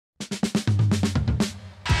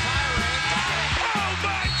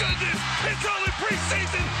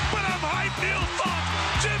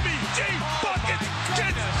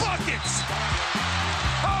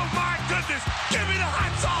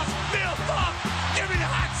sauce. Bill Buck, give me the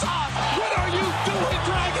hot sauce. What are you doing,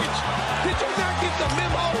 Dragic? Did you not get the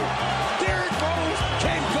memo? Derrick Rose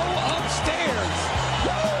can go upstairs.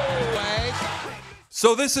 Woo!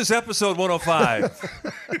 So this is episode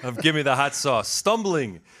 105 of Gimme the Hot Sauce.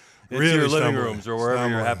 Stumbling into your living rooms or wherever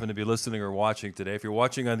you happen to be listening or watching today. If you're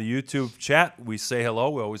watching on the YouTube chat, we say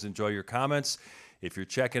hello. We always enjoy your comments. If you're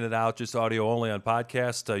checking it out, just audio only on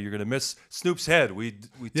podcast, you're going to miss Snoop's head. We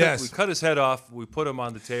cut his head off. We put him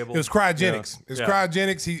on the table. It was cryogenics. It was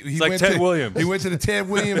cryogenics. He like went Ted to, Williams. He went to the Ted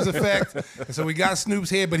Williams effect. And so we got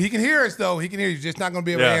Snoop's head, but he can hear us, though. He can hear you. He's just not going to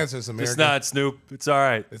be able to answer us, America. It's not, Snoop. It's all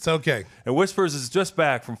right. It's okay. And Whispers is just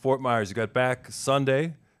back from Fort Myers. He got back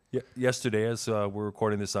Sunday. Yesterday, as we're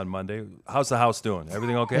recording this on Monday. How's the house doing?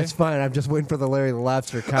 Everything okay? It's fine. I'm just waiting for the Larry the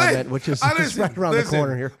Lobster comment, which is right around the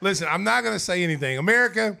corner here. Listen, I'm not going to say anything.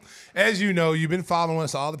 America, as you know, you've been following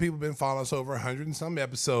us. All the people have been following us over 100 and some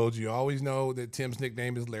episodes. You always know that Tim's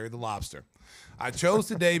nickname is Larry the Lobster. I chose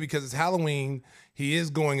today because it's Halloween. He is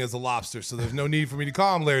going as a lobster, so there's no need for me to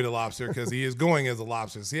call him Larry the Lobster because he is going as a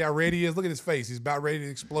lobster. See how ready he is? Look at his face. He's about ready to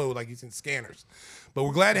explode like he's in Scanners. But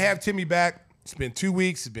we're glad to have Timmy back. It's been 2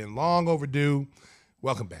 weeks. It's been long overdue.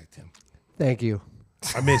 Welcome back, Tim. Thank you.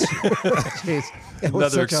 I miss you. Jeez.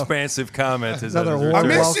 Another expansive comment. I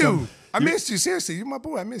miss you. I missed you. Seriously, you're my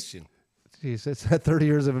boy. I missed you. Jeez, it's 30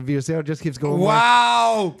 years of abuse. It just keeps going.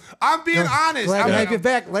 Wow. I'm being honest. Glad to have you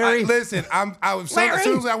back, Larry. Listen, as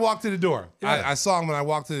soon as I walked to the door, I saw him when I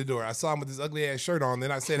walked to the door. I saw him with this ugly-ass shirt on.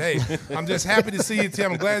 Then I said, hey, I'm just happy to see you,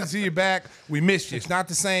 Tim. I'm glad to see you back. We missed you. It's not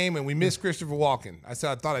the same, and we miss Christopher Walken. I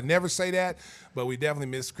thought I'd never say that, but we definitely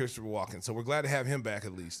miss Christopher Walken. So we're glad to have him back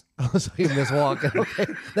at least. Oh, so you miss Walken.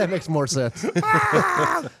 Okay. That makes more sense.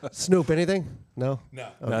 Snoop, anything? No? No.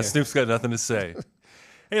 Okay. No, Snoop's got nothing to say.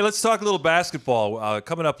 Hey, let's talk a little basketball.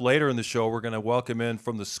 Coming up later in the show, we're going to welcome in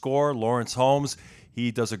from The Score, Laurence Holmes. He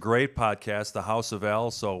does a great podcast, The House of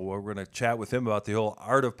L, so we're going to chat with him about the whole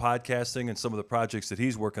art of podcasting and some of the projects that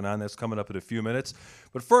he's working on. That's coming up in a few minutes.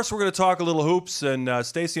 But first, we're going to talk a little hoops, and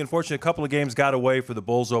Stacey, unfortunately, a couple of games got away for the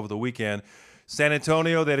Bulls over the weekend. San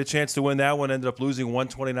Antonio, they had a chance to win that one, ended up losing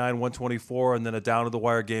 129-124, and then a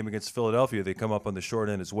down-to-the-wire game against Philadelphia. They come up on the short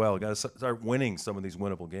end as well. Got to start winning some of these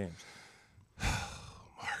winnable games.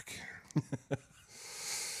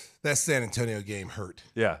 That San Antonio game hurt.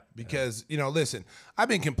 Yeah. Because, listen, I've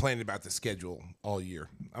been complaining about the schedule all year.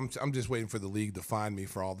 I'm just waiting for the league to find me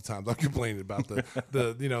for all the times I'm complaining about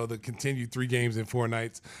the continued 3 games in 4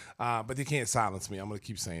 nights. But they can't silence me. I'm going to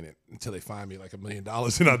keep saying it until they find me like $1 million,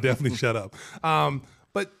 and I'll definitely shut up.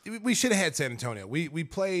 But we should have had San Antonio. We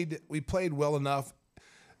played well enough.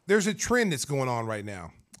 There's a trend that's going on right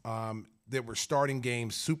now. That we're starting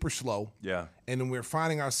games super slow. Yeah. And then we're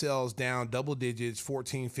finding ourselves down double digits,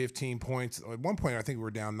 14, 15 points. At one point, I think we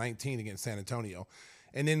were down 19 against San Antonio.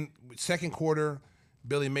 And then second quarter,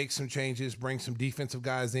 Billy makes some changes, brings some defensive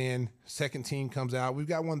guys in. Second team comes out. We've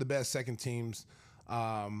got one of the best second teams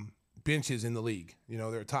benches in the league.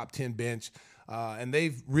 They're a top 10 bench. And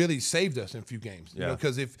they've really saved us in a few games.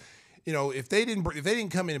 Because if they didn't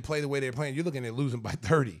come in and play the way they're playing, you're looking at losing by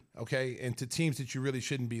 30, okay? And to teams that you really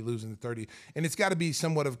shouldn't be losing to 30. And it's got to be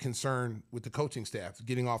somewhat of a concern with the coaching staff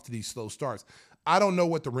getting off to these slow starts. I don't know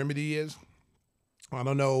what the remedy is. I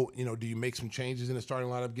don't know, do you make some changes in the starting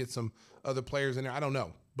lineup, get some other players in there? I don't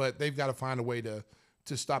know. But they've got to find a way to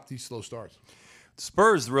stop these slow starts.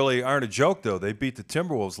 Spurs really aren't a joke, though. They beat the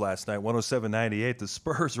Timberwolves last night, 107-98. The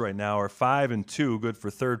Spurs right now are 5-2, good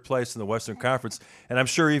for third place in the Western Conference. And I'm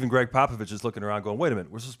sure even Greg Popovich is looking around going, wait a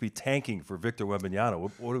minute, we're supposed to be tanking for Victor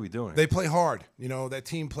Wembanyama. What are we doing? They play hard. That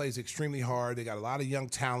team plays extremely hard. They got a lot of young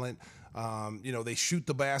talent. They shoot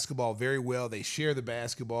the basketball very well. They share the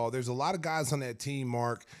basketball. There's a lot of guys on that team,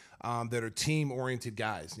 Mark, that are team-oriented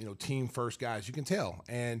guys, team-first guys. You can tell.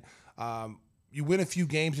 And you win a few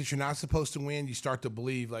games that you're not supposed to win, you start to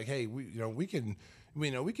believe like, hey, we can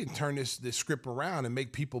turn this script around and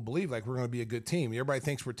make people believe like we're going to be a good team. Everybody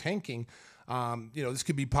thinks we're tanking. This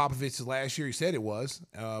could be Popovich's last year. He said it was,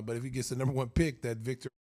 but if he gets the number 1 pick, that Victor,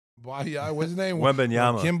 what's his name?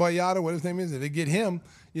 Wembanyama. Kim Bayada, what his name is? If they get him,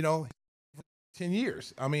 10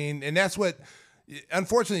 years. I mean, and that's what.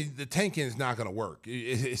 Unfortunately, the tanking is not going to work.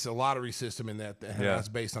 It's a lottery system in that's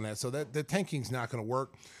based on that. So the tanking is not going to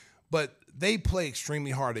work. But they play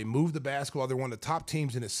extremely hard. They move the basketball. They're one of the top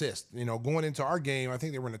teams in assists. Going into our game, I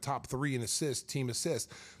think they were in the top 3 in team assists.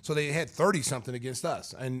 So they had 30-something against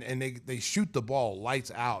us. And they shoot the ball lights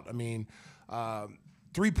out. I mean,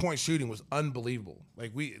 3-point shooting was unbelievable.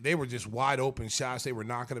 Like they were just wide open shots. They were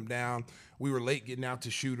knocking them down. We were late getting out to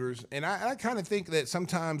shooters. And I kind of think that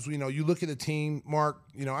sometimes, you look at a team, Mark,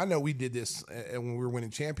 I know we did this when we were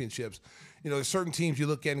winning championships. there's certain teams you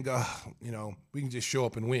look at and go, we can just show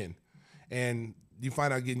up and win. And you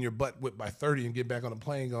find out getting your butt whipped by 30 and get back on the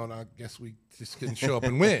plane going, I guess we just couldn't show up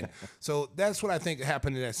and win. So that's what I think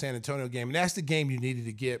happened in that San Antonio game. And that's the game you needed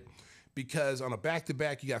to get, because on a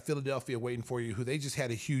back-to-back, you got Philadelphia waiting for you, who they just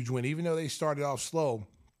had a huge win. Even though they started off slow,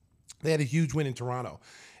 they had a huge win in Toronto.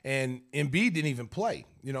 And Embiid didn't even play,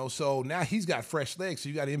 so now he's got fresh legs. So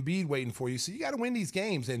you got Embiid waiting for you. So you got to win these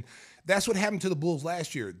games. And that's what happened to the Bulls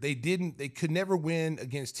last year. They could never win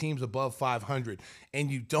against teams above 500. And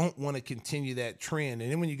you don't want to continue that trend.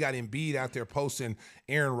 And then when you got Embiid out there posting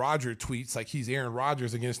Aaron Rodgers tweets like he's Aaron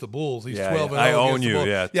Rodgers against the Bulls, he's 12-0 I own against you. the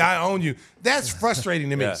Bulls. Yeah, I own you. That's frustrating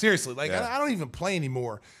to me. Yeah. Seriously. I don't even play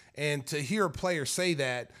anymore. And to hear a player say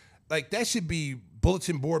that, that should be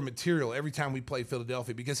bulletin board material every time we play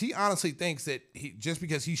Philadelphia, because he honestly thinks that just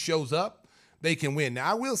because he shows up, they can win.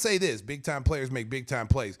 Now, I will say this, big-time players make big-time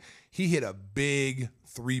plays. He hit a big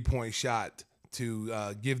three-point shot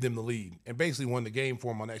to give them the lead and basically won the game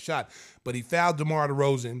for him on that shot. But he fouled DeMar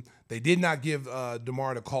DeRozan. They did not give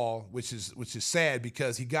DeMar the call, which is sad,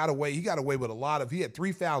 because he got away with a lot of. He had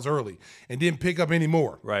 3 fouls early and didn't pick up any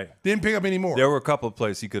more. Right. Didn't pick up any more. There were a couple of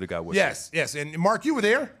plays he could have got with. Yes. And Mark, you were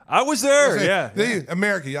there. I was there. Yeah.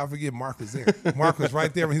 America, y'all forget Mark was there. Mark was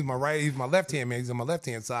right there. He's my left-hand man. He's on my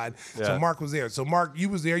left-hand side. Yeah. So Mark was there. So Mark, you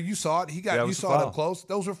was there. You saw it. You saw it up close.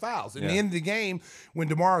 Those were fouls. At the end of the game, when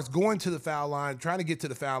DeMar is going to the foul line, trying to get to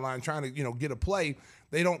the foul line, trying to get a play,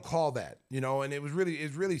 they don't call that, and it's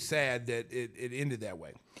really sad that it ended that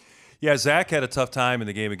way. Yeah, Zach had a tough time in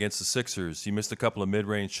the game against the Sixers. He missed a couple of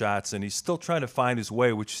mid-range shots, and he's still trying to find his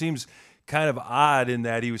way, which seems kind of odd in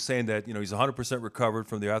that he was saying that, he's 100% recovered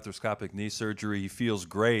from the arthroscopic knee surgery. He feels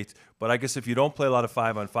great, but I guess if you don't play a lot of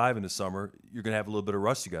 5-on-5 in the summer, you're going to have a little bit of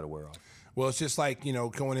rust you got to wear off. Well, it's just like,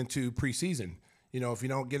 going into preseason. If you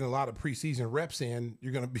don't get a lot of preseason reps in,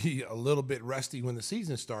 you're going to be a little bit rusty when the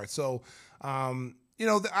season starts. So,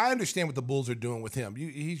 I understand what the Bulls are doing with him.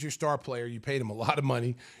 He's your star player. You paid him a lot of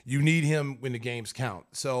money. You need him when the games count.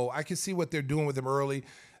 So I can see what they're doing with him early.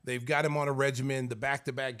 They've got him on a regimen. The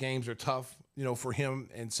back-to-back games are tough, for him.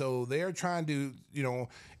 And so they're trying to,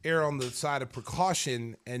 err on the side of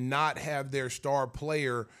precaution and not have their star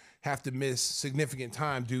player have to miss significant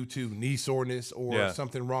time due to knee soreness or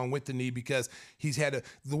something wrong with the knee, because he's had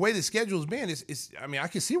the way the schedule's been I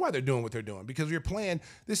can see why they're doing what they're doing, because we're playing,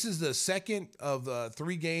 this is the second of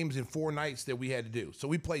 3 games in 4 nights that we had to do. So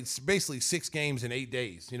we played basically 6 games in 8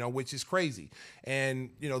 days, which is crazy.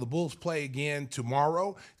 And, the Bulls play again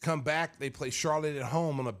tomorrow, come back, they play Charlotte at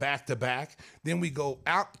home on a back-to-back. Then we go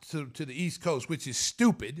out to the East Coast, which is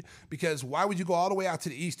stupid, because why would you go all the way out to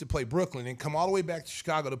the East to play Brooklyn and come all the way back to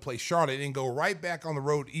Chicago to play Charlotte and go right back on the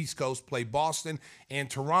road East Coast, play Boston and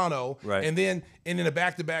Toronto, right. and then in a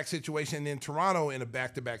back-to-back situation, and then Toronto in a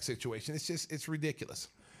back-to-back situation. It's ridiculous.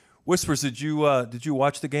 Whispers, did you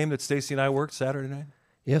watch the game that Stacey and I worked Saturday night?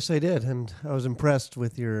 Yes, I did, and I was impressed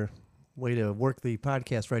with your way to work the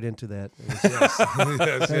podcast right into that. Yes.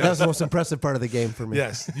 That was the most impressive part of the game for me.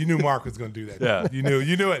 Yes, you knew Mark was going to do that. Yeah, you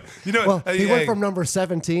knew it. Well, he went from number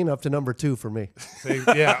 17 up to number 2 for me.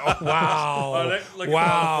 Yeah. Oh,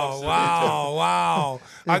 wow. Wow.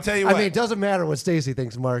 I tell you what. It doesn't matter what Stacey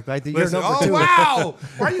thinks, Mark. I think you're number 2. Oh, wow.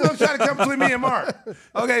 Why are you going to try to come between me and Mark?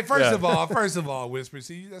 Okay, first of all, Whisper.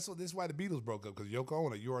 See, this is why the Beatles broke up, because Yoko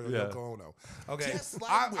Ono. You are Yoko Ono. Okay. Just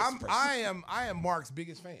like I am Mark's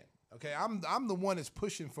biggest fan. Okay, I'm the one that's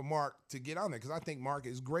pushing for Mark to get on there, because I think Mark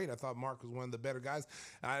is great. I thought Mark was one of the better guys.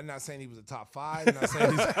 I'm not saying he was a top 5. I'm not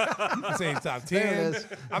saying he's top 10.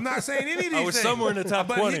 I'm not saying any of these things. I was somewhere in the top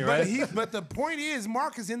 20, right? But the point is,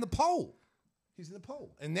 Mark is in the poll. He's in the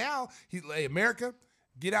poll. And now, America,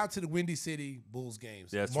 get out to the Windy City Bulls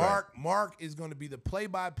games. That's Mark is going to be the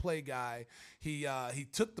play-by-play guy. He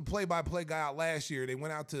took the play-by-play guy out last year. They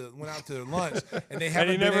went out to lunch, and they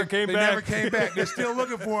never came back. They're still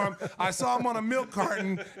looking for him. I saw him on a milk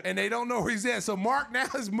carton, and they don't know where he's at. So Mark now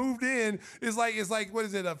has moved in. It's like what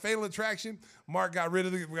is it? A Fatal Attraction. Mark got rid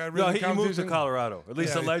of the he moved to Colorado, at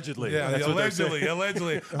least allegedly. Yeah,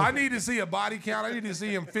 allegedly. I need to see a body count. I need to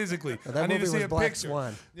see him physically. That I need movie to see was a Black picture.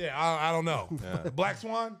 Swan. Yeah, I don't know. Black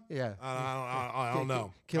Swan? Yeah. I don't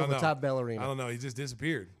know. Killed the top ballerina. I don't know. He just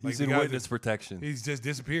disappeared. He's in witness protection. He's just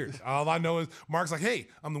disappeared. All I know is Mark's like, "Hey,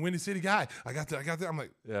 I'm the Windy City guy. I got that. I'm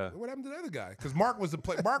like, what happened to the other guy? Because Mark was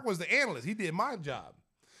the analyst. He did my job.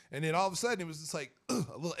 And then all of a sudden it was just like a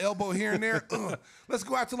little elbow here and there. Let's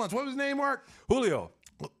go out to lunch. What was his name, Mark? Julio.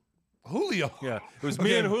 Yeah, it was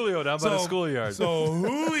me and Julio down by the schoolyard. So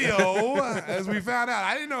Julio, as we found out,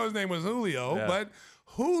 I didn't know his name was Julio, but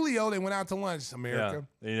Julio, they went out to lunch, America.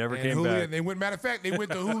 Yeah, they never And came Julio, back. They went, matter of fact, they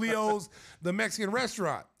went to Julio's, the Mexican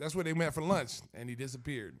restaurant. That's where they went for lunch, and he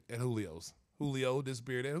disappeared at Julio's. Julio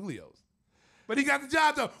disappeared at Julio's. But he got the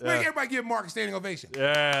job, though. Yeah. Everybody give Mark a standing ovation.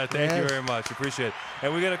 Yeah, thank you very much. Appreciate it.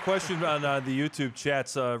 And we got a question on the YouTube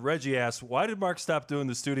chats. Reggie asked, why did Mark stop doing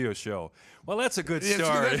the studio show? Well, that's a good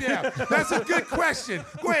story. That's a good question.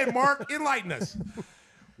 Go ahead, Mark. Enlighten us.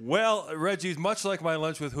 Well, Reggie, much like my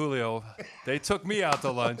lunch with Julio, they took me out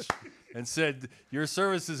to lunch and said, your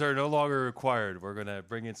services are no longer required. We're going to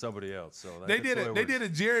bring in somebody else. So They did a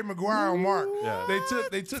Jerry Maguire on Mark. Yeah.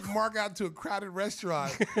 They took Mark out to a crowded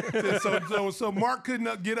restaurant, so Mark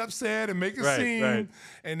couldn't get upset and make a scene. Right.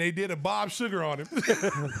 And they did a Bob Sugar on him.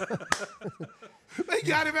 They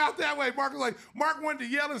got him out that way. Mark wanted to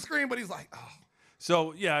yell and scream, but he's like, oh.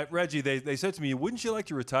 So, yeah, Reggie, they said to me, wouldn't you like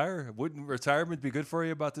to retire? Wouldn't retirement be good for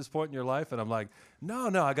you about this point in your life? And I'm like, no,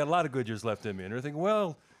 I got a lot of good years left in me. And they're thinking,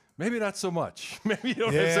 well, maybe not so much. Maybe you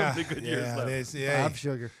don't have so many good years left. Bob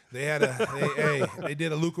Sugar. They had they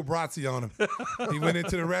did a Luca Brasi on him. He went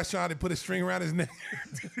into the restaurant and put a string around his neck.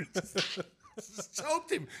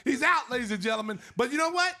 Choked him. He's out, ladies and gentlemen. But you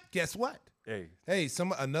know what? Guess what? Hey,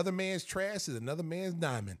 another man's trash is another man's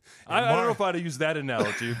diamond. I don't know if I'd use that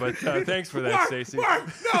analogy, but thanks for that, Stacey. Mark,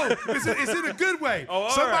 no, it's in a good way.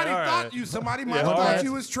 Somebody might have thought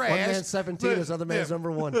you was trash. One man's 17 is other man's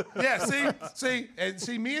number one. Yeah,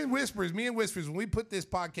 see, me and Whispers, when we put this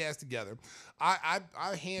podcast together, I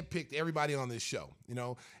handpicked everybody on this show,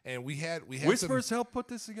 and we had Whispers helped put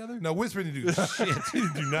this together? No, Whispers didn't do shit. He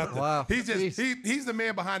didn't do nothing. Wow. He's he's the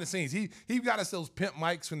man behind the scenes. He got us those pimp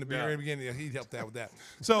mics from the very beginning. He helped out with that.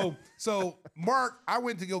 So Mark, I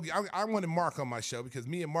wanted Mark on my show because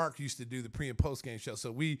me and Mark used to do the pre and post game show.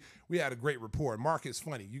 So we had a great rapport. And Mark is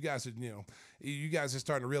funny. You guys are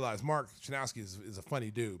starting to realize Mark Chanowski is a funny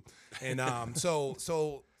dude. And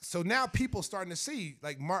so now people starting to see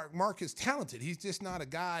like Mark is talented. He's just not a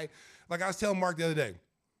guy. Like I was telling Mark the other day,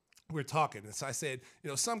 we were talking, and so I said,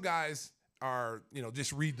 some guys are,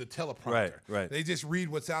 just read the teleprompter. Right. They just read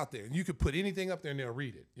what's out there. And you could put anything up there and they'll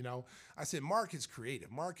read it, I said, Mark is creative.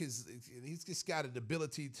 He's just got an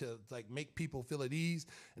ability to like make people feel at ease.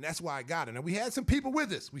 And that's why I got it. And we had some people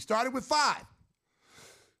with us. We started with 5.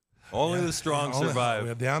 Only the strong survive.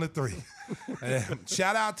 We're down to 3.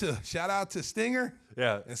 Shout out to Stinger.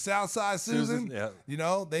 Yeah. And Southside Susan. Yeah.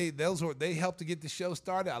 They helped to get the show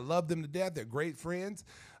started. I love them to death. They're great friends.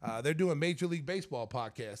 They're doing Major League Baseball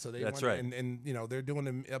podcast. So That's right. And they're doing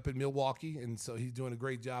them up in Milwaukee, and so he's doing a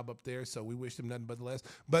great job up there. So we wish him nothing but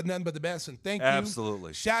the best. And thank you.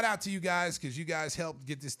 Absolutely. Shout out to you guys because you guys helped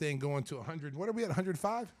get this thing going to 100. What are we at?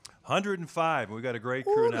 105? 105. We got a great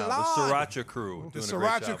crew now. Lord. The Sriracha crew. The doing a great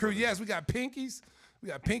Sriracha job crew. with it. Yes, we got pinkies. We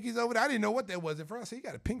got pinkies over there. I didn't know what that was at first. He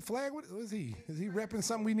got a pink flag. What is he? Is he repping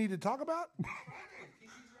something we need to talk about?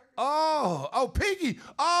 Oh, Pinky.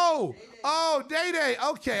 Oh, Day Day.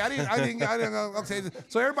 Okay, I didn't know. Okay,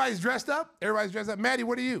 so everybody's dressed up. Maddie,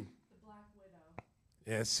 what are you? The Black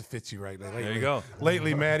Widow. Yes, it fits you right. Lately. There you go.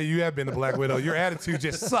 Lately, Maddie, you have been the Black Widow. Your attitude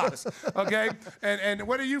just sucks. Okay, and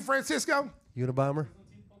what are you, Francisco? Unabomber.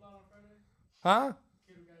 Huh?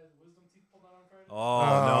 Oh,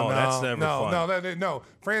 no, that's never fun. No.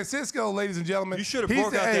 Francisco, ladies and gentlemen. You should have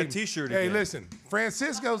broke out that T-shirt again. Hey, listen.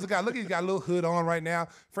 Francisco's the guy. Look, he's got a little hood on right now.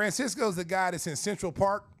 Francisco's the guy that's in Central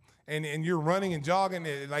Park, and you're running and jogging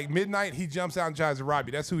at like midnight. He jumps out and tries to rob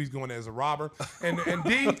you. That's who he's going as a robber. And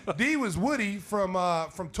D was Woody from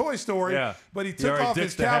Toy Story. Yeah. But he took already off his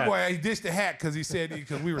ditched the hat. cowboy. He ditched the hat because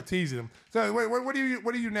we were teasing him. So what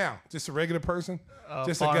are you now? Just a regular person?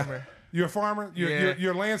 Just farmer. a guy. You're a farmer? You're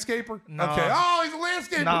a landscaper? No. Okay. Oh, he's a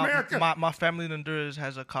landscaper, America. My family in Honduras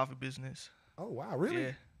has a coffee business. Oh, wow. Really?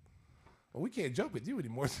 Yeah. Well, we can't joke with you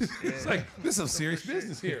anymore. It's like, this is some serious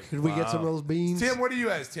business here. Could we get some of those beans? Tim, what are you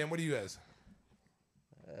as?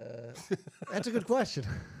 That's a good question.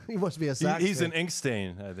 He must be a Sox He's fan. an ink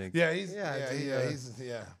stain, I think. Yeah, he's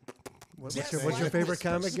What's Yes, your like favorite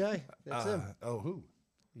comic guy? That's him. Oh, who?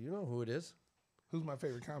 You know who it is. Who's my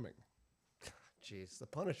favorite comic? Jeez, the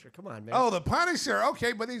Punisher. Come on, man. Oh, the Punisher.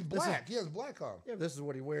 Okay, but he's black. He has black on. Yeah, this is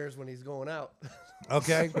what he wears when he's going out.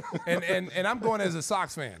 Okay, and I'm going as a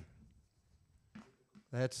Sox fan.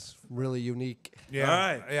 That's really unique. Yeah, All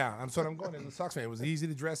right. Yeah, I'm going as a Sox fan. It was easy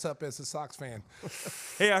to dress up as a Sox fan.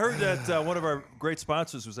 Hey, I heard that one of our great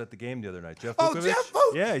sponsors was at the game the other night, Jeff Oh, Vukovic. Jeff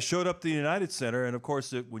Vukovic. Yeah, he showed up to the United Center, and of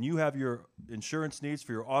course, when you have your insurance needs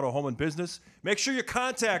for your auto, home, and business, make sure you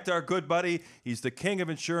contact our good buddy. He's the king of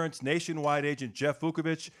insurance, nationwide agent Jeff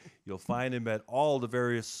Vukovic. You'll find him at all the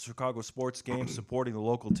various Chicago sports games supporting the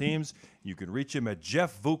local teams. You can reach him at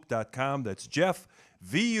jeffvuk.com. That's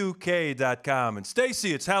jeffvuk.com. And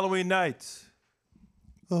Stacey, it's Halloween night.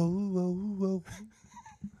 Oh,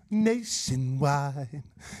 nationwide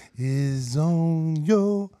is on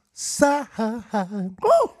your side.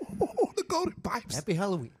 Oh, the golden pipes. Happy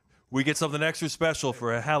Halloween. We get something extra special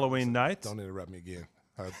for a Halloween night. Don't interrupt me again.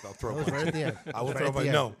 I'll throw That was right at the end. I will Right throw at the my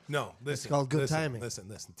end. no. Listen, It's called good timing. Listen,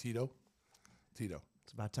 Tito.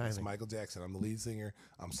 It's about It's timing. Michael Jackson. I'm the lead singer.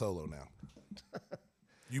 I'm solo now.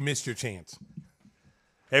 You missed your chance.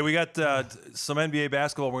 Hey, we got some NBA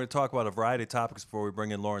basketball. We're going to talk about a variety of topics before we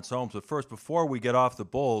bring in Laurence Holmes. But first, before we get off the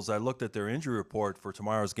Bulls, I looked at their injury report for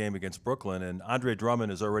tomorrow's game against Brooklyn, and Andre Drummond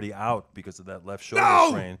is already out because of that left shoulder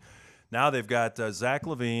strain. Now they've got Zach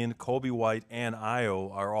LaVine, Kobe White, and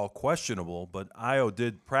Io are all questionable, but Io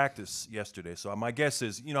did practice yesterday. So my guess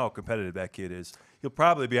is, you know how competitive that kid is. He'll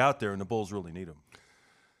probably be out there, and the Bulls really need him.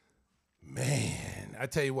 Man, I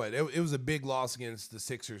tell you what, it was a big loss against the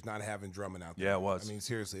Sixers not having Drummond out there. Yeah, it was. I mean,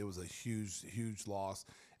 seriously, it was a huge, huge loss.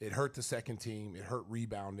 It hurt the second team. It hurt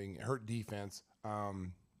rebounding. It hurt defense.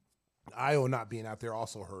 Io not being out there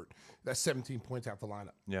also hurt. That's 17 points out the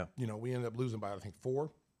lineup. Yeah. You know, we ended up losing by, I think, 5.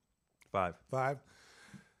 5.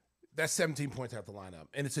 That's 17 points out the lineup.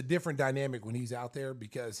 And it's a different dynamic when he's out there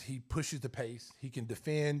because he pushes the pace. He can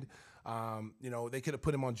defend. You know, they could have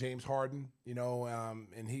put him on James Harden, you know,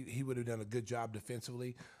 and he would have done a good job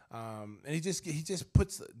defensively. And he just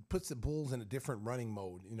puts the Bulls in a different running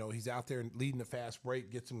mode. You know, he's out there leading the fast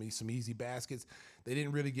break, gets them some easy baskets. They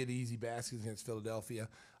didn't really get easy baskets against Philadelphia.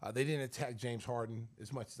 They didn't attack James Harden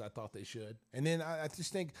as much as I thought they should. And then I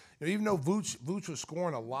just think, you know, even though Vooch was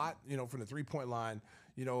scoring a lot, you know, from the three-point line,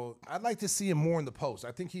 you know, I'd like to see him more in the post.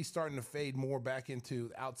 I think he's starting to fade more back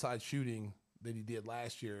into outside shooting that he did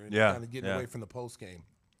last year and kind of getting away from the post game.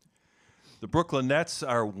 The Brooklyn Nets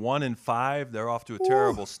are 1-5. They're off to a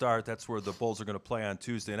terrible start. That's where the Bulls are going to play on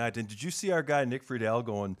Tuesday night. And did you see our guy Nick Friedel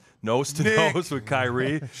going nose to nose with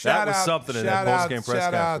Kyrie? That was something in that post-game press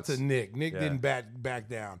Shout out conference. to Nick. Nick didn't back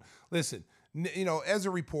down. Listen, you know, as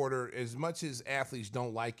a reporter, as much as athletes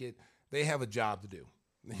don't like it, they have a job to do.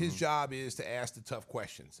 His job is to ask the tough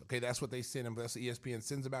questions. Okay, that's what they send him. That's what ESPN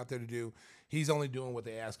sends him out there to do. He's only doing what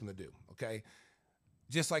they ask him to do. Okay,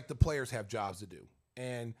 just like the players have jobs to do.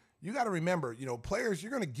 And you got to remember, you know, players,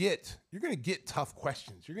 you're going to get tough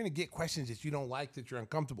questions. You're going to get questions that you don't like, that you're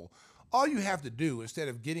uncomfortable. All you have to do, instead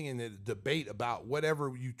of getting in a debate about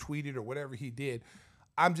whatever you tweeted or whatever he did,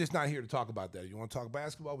 I'm just not here to talk about that. You want to talk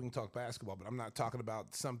basketball, we can talk basketball, but I'm not talking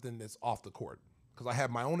about something that's off the court because I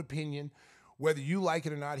have my own opinion. Whether you like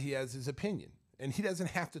it or not, he has his opinion, and he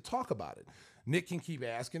doesn't have to talk about it. Nick can keep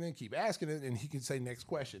asking it, and he can say, next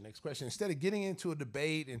question. Instead of getting into a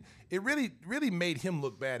debate, and it really made him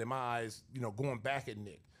look bad in my eyes, you know, going back at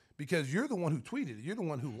Nick, because you're the one who tweeted it. You're the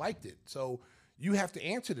one who liked it. So you have to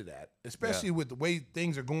answer to that, especially with the way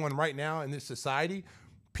things are going right now in this society.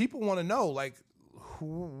 People want to know, like,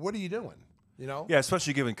 what are you doing? You know? Yeah,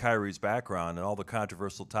 especially given Kyrie's background and all the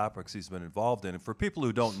controversial topics he's been involved in. And for people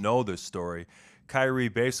who don't know this story, Kyrie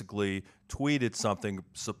basically tweeted something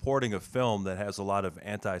supporting a film that has a lot of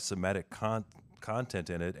anti-Semitic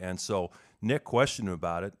content in it. And so Nick questioned him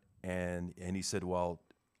about it, and he said, well,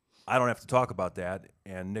 I don't have to talk about that.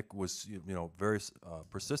 And Nick was, you know, very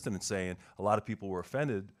persistent in saying a lot of people were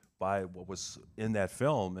offended by what was in that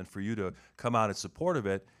film, and for you to come out in support of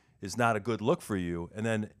it is not a good look for you. And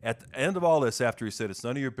then at the end of all this, after he said it's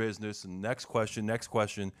none of your business, and next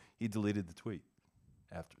question, he deleted the tweet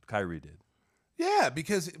after Kyrie did. Yeah,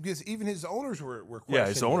 because even his owners were questioning. Yeah,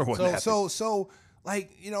 his owner wasn't happy. So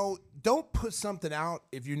like, you know, don't put something out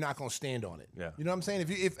if you're not going to stand on it. Yeah. You know what I'm saying?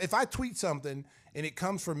 If I tweet something and it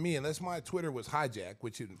comes from me, unless my Twitter was hijacked,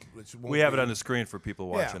 which we have it on the screen for people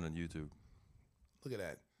watching on YouTube. Look at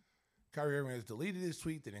that. Kyrie Irving has deleted his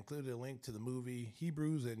tweet that included a link to the movie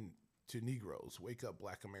Hebrews and to Negroes, Wake Up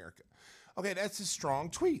Black America. Okay, that's a strong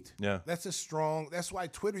tweet. Yeah. That's why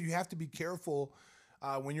Twitter, you have to be careful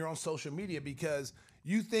when you're on social media, because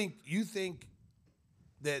you think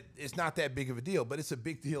that it's not that big of a deal, but it's a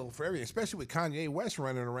big deal for everything, especially with Kanye West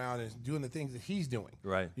running around and doing the things that he's doing.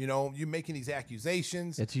 Right. You know, you're making these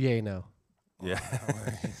accusations. It's yay now. Yeah.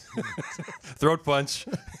 Throat punch.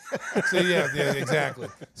 So yeah, exactly.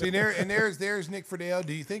 See, there's Nick Friedel.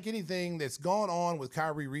 Do you think anything that's gone on with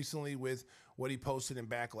Kyrie recently, with what he posted in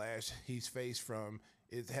backlash he's faced from,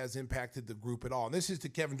 it has impacted the group at all? And this is to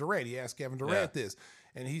Kevin Durant. He asked Kevin Durant this,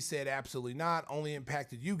 and he said absolutely not. Only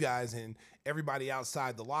impacted you guys and everybody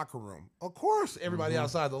outside the locker room. Of course, everybody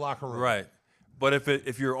outside the locker room. Right. But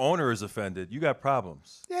if your owner is offended, you got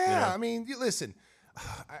problems. Yeah, you know? I mean, listen.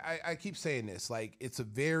 I keep saying this, like, it's a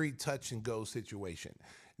very touch and go situation.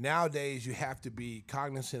 Nowadays, you have to be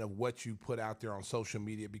cognizant of what you put out there on social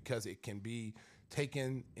media because it can be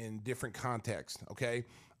taken in different contexts, okay?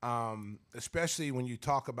 Especially when you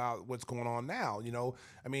talk about what's going on now,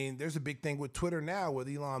 I mean, there's a big thing with Twitter now with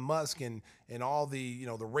Elon Musk and all the,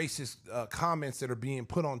 the racist comments that are being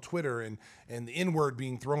put on Twitter and the N-word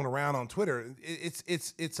being thrown around on Twitter.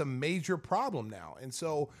 It's a major problem now. And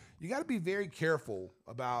so you got to be very careful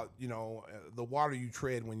about, the water you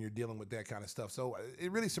tread when you're dealing with that kind of stuff. So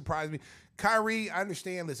it really surprised me. Kyrie, I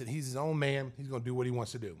understand, listen, he's his own man. He's going to do what he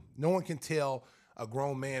wants to do. No one can tell a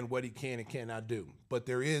grown man what he can and cannot do. But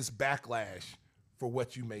there is backlash for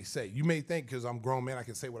what you may say. You may think because I'm a grown man, I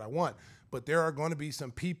can say what I want. But there are going to be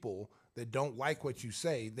some people that don't like what you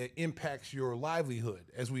say that impacts your livelihood,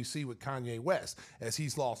 as we see with Kanye West, as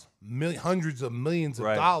he's lost hundreds of millions of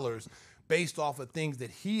dollars based off of things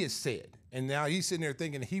that he has said. And now he's sitting there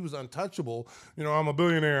thinking he was untouchable. I'm a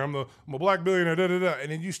billionaire. I'm a black billionaire, da-da-da.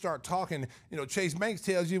 And then you start talking, Chase Banks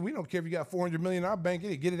tells you, we don't care if you got $400 million in our bank,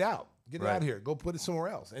 get it out. Get it out of here. Go put it somewhere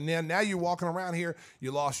else. And then now you're walking around here.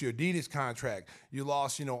 You lost your Adidas contract. You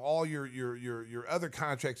lost, all your other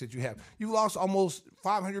contracts that you have. You lost almost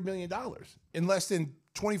 $500 million in less than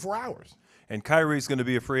 24 hours. And Kyrie's going to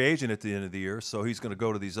be a free agent at the end of the year, so he's going to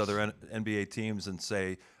go to these other NBA teams and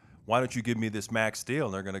say, why don't you give me this max deal?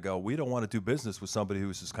 And they're going to go, we don't want to do business with somebody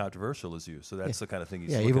who's as controversial as you. So that's the kind of thing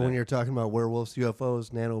he's looking even at. when you're talking about werewolves,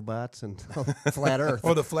 UFOs, nanobots, and flat Earth.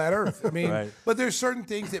 Or the flat Earth. I mean, but there's certain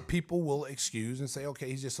things that people will excuse and say, okay,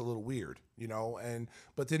 he's just a little weird,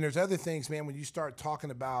 but then there's other things, man, when you start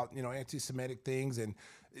talking about, anti-Semitic things, and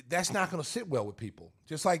that's not going to sit well with people.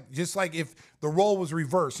 Just like if the role was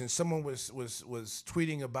reversed and someone was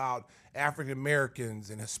tweeting about African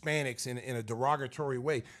Americans and Hispanics in a derogatory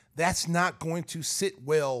way, that's not going to sit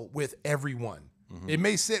well with everyone. Mm-hmm. It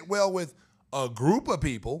may sit well with a group of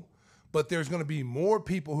people, but there's going to be more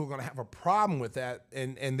people who are going to have a problem with that,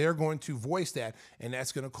 and they're going to voice that, and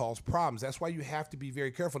that's going to cause problems. That's why you have to be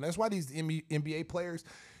very careful. And that's why these NBA players,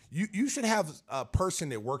 you should have a person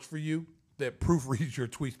that works for you that proofreads your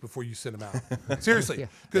tweets before you send them out. Seriously.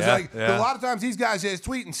 Because a lot of times these guys just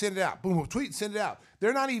tweet and send it out. Boom, tweet and send it out.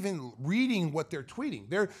 They're not even reading what they're tweeting.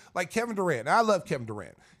 They're like Kevin Durant. I love Kevin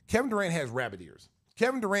Durant. Kevin Durant has rabbit ears.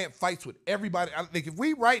 Kevin Durant fights with everybody. Like if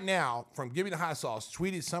we right now from Gimme the Hot Sauce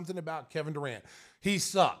tweeted something about Kevin Durant, he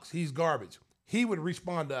sucks, he's garbage, he would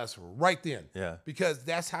respond to us right then. Yeah. Because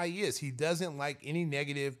that's how he is. He doesn't like any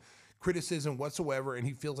negative criticism whatsoever, and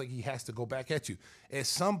he feels like he has to go back at you. At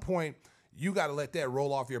some point, you got to let that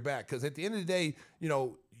roll off your back, because at the end of the day,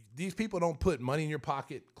 these people don't put money in your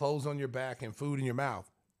pocket, clothes on your back, and food in your mouth.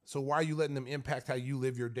 So why are you letting them impact how you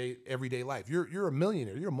live your everyday life? You're a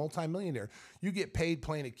millionaire. You're a multimillionaire. You get paid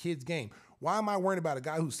playing a kid's game. Why am I worrying about a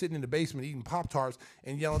guy who's sitting in the basement eating Pop-Tarts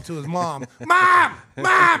and yelling to his mom, Mom,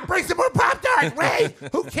 bring some more Pop-Tarts, wait.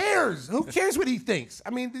 Who cares? Who cares what he thinks? I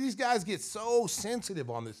mean, these guys get so sensitive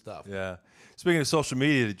on this stuff. Yeah. Speaking of social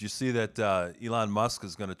media, did you see that Elon Musk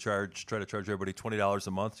is going to try to charge everybody $20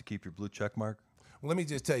 a month to keep your blue check mark? Well, let me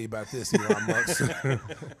just tell you about this, Elon Musk.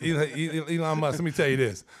 Elon Musk, let me tell you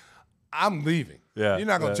this. I'm leaving. Yeah, you're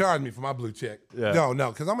not going to charge me for my blue check. Yeah.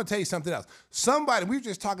 No, because I'm going to tell you something else. We were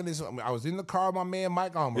just talking this. I was in the car with my man,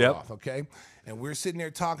 Mike Almeroth, okay? And we're sitting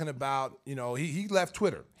there talking about, he left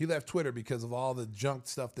Twitter. He left Twitter because of all the junk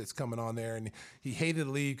stuff that's coming on there. And he hated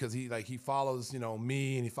to leave because he follows,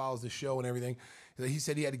 me, and he follows the show and everything. He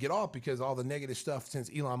said he had to get off because of all the negative stuff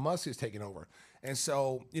since Elon Musk has taken over. And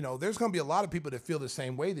so, there's going to be a lot of people that feel the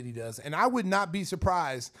same way that he does. And I would not be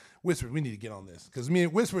surprised. Whisper, we need to get on this because me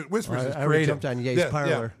and Whisper is creative. I jumped on Ye's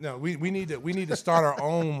Parlor. Yeah. No, we need to start our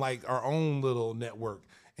own little network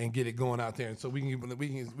and get it going out there. And so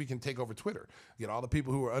we can take over Twitter. Get all the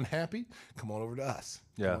people who are unhappy, come on over to us.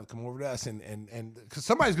 Yeah. Come over to us and because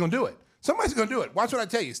somebody's going to do it. Somebody's going to do it. Watch what I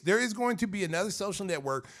tell you. There is going to be another social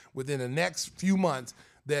network within the next few months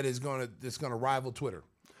that's going to rival Twitter.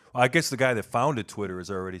 Well, I guess the guy that founded Twitter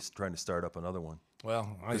is already trying to start up another one.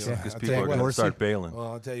 Well, because people are going to start bailing.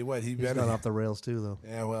 Well, I'll tell you what, he's gone off the rails too, though.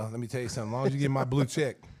 Yeah, well, let me tell you something. As long as you get my blue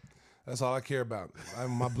check, that's all I care about. I have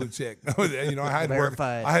my blue check. I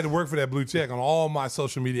had to work for that blue check on all my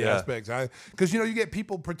social media aspects. Because you get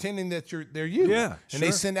people pretending that they're you. Yeah, and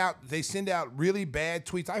they send out really bad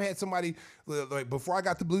tweets. I've had somebody like before I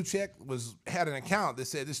got the blue check had an account that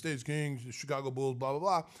said this state's Kings, the Chicago Bulls, blah blah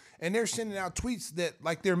blah, and they're sending out tweets that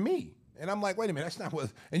like they're me. And I'm like, wait a minute, that's not what.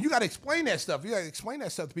 And you got to explain that stuff. You got to explain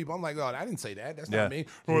that stuff to people. I'm like, oh, I didn't say that. That's not me.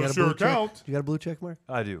 You got a blue check mark?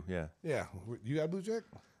 I do. Yeah. Yeah. You got a blue check?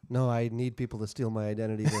 No, I need people to steal my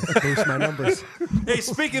identity to boost my numbers. Hey,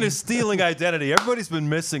 speaking of stealing identity, everybody's been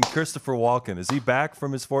missing Christopher Walken. Is he back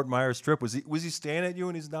from his Fort Myers trip? Was he staying at you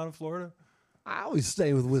when he's down in Florida? I always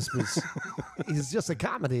stay with Whispers. He's just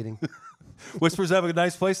accommodating. Whispers have a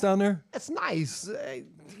nice place down there? It's nice.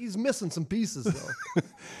 He's missing some pieces, though.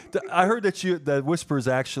 I heard that Whispers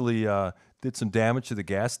actually did some damage to the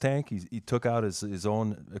gas tank. He took out his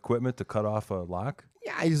own equipment to cut off a lock.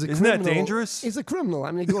 Yeah, he's a Isn't criminal. that dangerous? He's a criminal.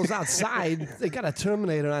 I mean, he goes outside. They got a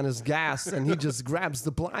Terminator on his gas, and he just grabs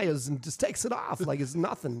the pliers and just takes it off like it's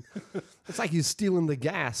nothing. It's like he's stealing the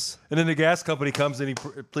gas. And then the gas company comes and he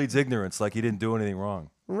pleads ignorance, like he didn't do anything wrong.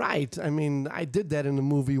 Right. I mean, I did that in a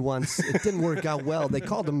movie once. It didn't work out well. They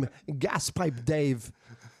called him Gas Pipe Dave,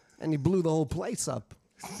 and he blew the whole place up.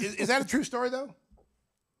 Is that a true story, though?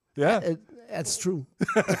 Yeah. That's true.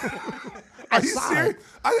 Are you serious?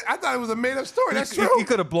 I thought it was a made-up story. That's true. He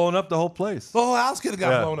could have blown up the whole place. The whole house could have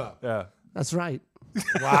got blown up. Yeah. That's right.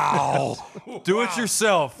 Wow. Do it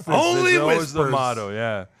yourself. Only is always the Whispers. motto,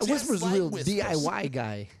 yeah. Whispers is a like real Whispers. DIY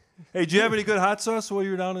guy. Hey, do you have any good hot sauce while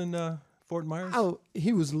you were down in Fort Myers? Oh,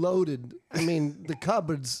 he was loaded. I mean, the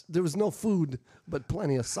cupboards, there was no food, but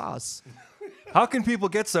plenty of sauce. How can people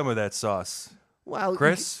get some of that sauce? Well,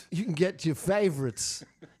 Chris? you can get your favorites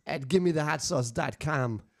at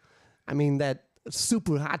GimmeTheHotSauce.com. I mean, that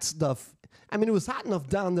super hot stuff. I mean, it was hot enough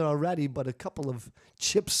down there already, but a couple of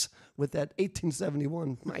chips with that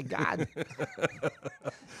 1871, my God.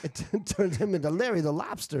 It turned him into Larry the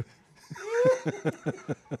Lobster.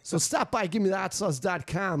 So stop by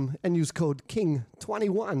GimmeTheHotSauce.com and use code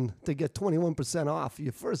KING21 to get 21% off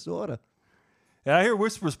your first order. And I hear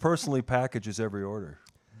Whispers personally packages every order.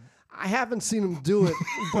 I haven't seen him do it,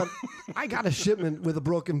 but I got a shipment with a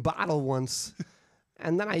broken bottle once,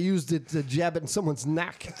 and then I used it to jab it in someone's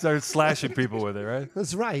neck. Started slashing people with it, right?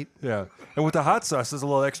 That's right. Yeah. And with the hot sauce, there's a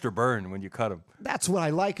little extra burn when you cut them. That's what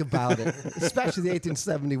I like about it, especially the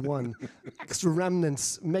 1871. Extra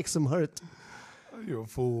remnants makes them hurt. You're a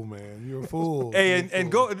fool, man. You're a fool. Hey, and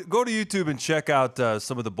go to YouTube and check out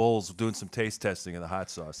some of the Bulls doing some taste testing of the hot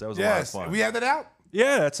sauce. That was a lot of Yes. fun. We have that out?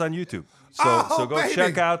 Yeah, that's on YouTube. So, Oh, so go baby.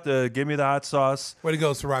 check out the Gimme the Hot Sauce Way to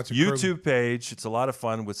go, Sriracha YouTube page. It's a lot of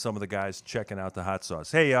fun with some of the guys checking out the hot sauce.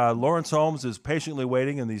 Hey, Laurence Holmes is patiently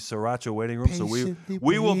waiting in the Sriracha waiting room. So we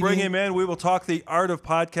will bring him in. We will talk the art of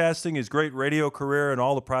podcasting, his great radio career, and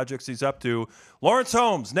all the projects he's up to. Laurence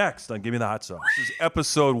Holmes next on Gimme the Hot Sauce. This is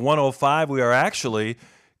episode 105. We are actually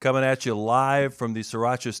coming at you live from the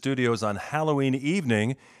Sriracha studios on Halloween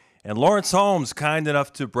evening. And Laurence Holmes, kind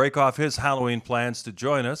enough to break off his Halloween plans to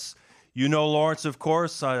join us. You know Laurence, of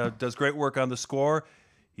course, does great work on The Score.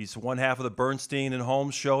 He's one half of the Bernstein and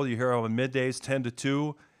Holmes show. You hear him on middays, 10 to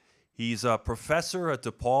 2. He's a professor at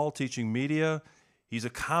DePaul teaching media. He's a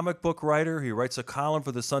comic book writer. He writes a column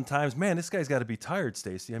for the Sun-Times. Man, this guy's got to be tired,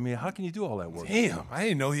 Stacey. I mean, how can you do all that work? Damn, I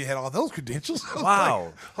didn't know he had all those credentials. I was Wow.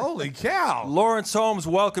 like, holy cow. Laurence Holmes,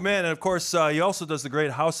 welcome in. And, of course, he also does the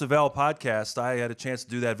great House of L podcast. I had a chance to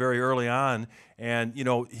do that very early on. And, you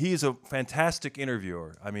know, he's a fantastic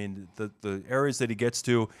interviewer. I mean, the areas that he gets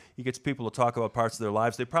to, he gets people to talk about parts of their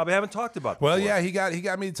lives they probably haven't talked about before. Well, yeah, he got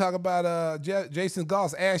me to talk about Jason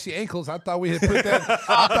Goff's ashy ankles. I thought we had put that.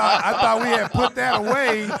 I thought we had put that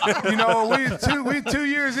away. You know, we 2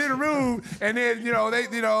 years in the room, and then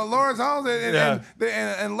Laurence Holmes and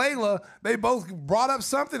Layla, they both brought up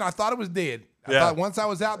something. I thought it was dead. I thought once I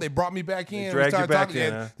was out, they brought me back in. Dragged you back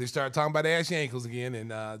in. Huh? They started talking about ashy ankles again,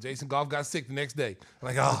 and Jason Goff got sick the next day. I'm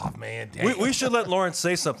like, oh man, damn. We should let Laurence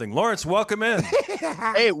say something. Laurence, welcome in.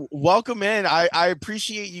 Hey, welcome in. I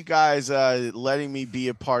appreciate you guys letting me be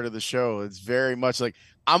a part of the show. It's very much like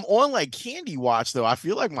I'm on like Candy Watch though. I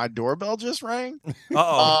feel like my doorbell just rang.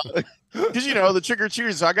 Uh-oh. Because the trick or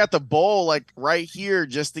treaters. So I got the bowl like right here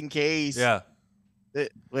just in case. Yeah.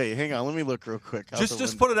 Wait, hang on. Let me look real quick.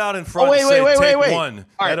 Just put it out in front. Oh, wait, and say, wait, take wait. one.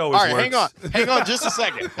 All right, that always works. hang on just a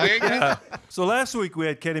second. Yeah. So last week we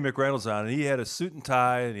had Kenny McReynolds on, and he had a suit and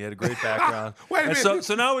tie, and he had a great background. Wait a minute.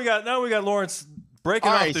 So now we got Laurence breaking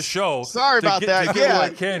All off right, the show. sorry about that. To get Yeah.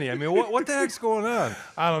 like Kenny. I mean, what the heck's going on?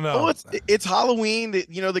 I don't know. Oh, it's Halloween. The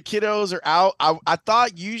kiddos are out. I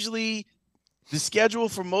thought usually the schedule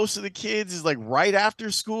for most of the kids is like right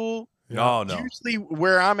after school. No. Usually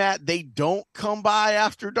where I'm at, they don't come by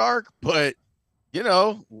after dark, but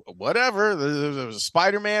whatever. There's a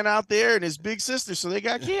Spider-Man out there and his big sister, so they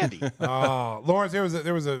got candy. Laurence,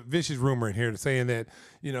 there was a vicious rumor in here saying that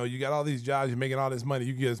you got all these jobs, you're making all this money,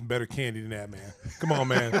 you get some better candy than that, man. Come on,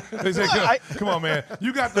 man. They say, come on, man.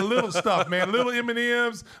 You got the little stuff, man. Little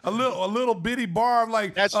M&Ms, a little bitty bar of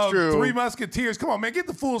like That's true. 3 Musketeers. Come on, man. Get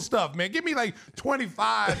the full stuff, man. Give me like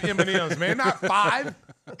 25 M&Ms, man, not 5.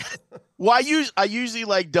 Well, I usually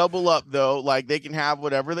like double up though. Like they can have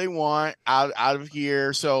whatever they want out of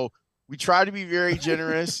here. So we try to be very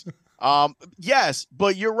generous. Yes,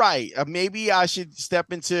 but you're right. Maybe I should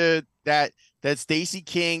step into that Stacey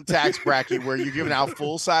King tax bracket where you're giving out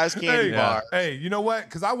full size candy bars. Hey, you know what?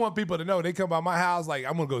 Because I want people to know they come by my house like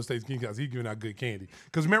I'm gonna go to Stacey King's house. He's giving out good candy.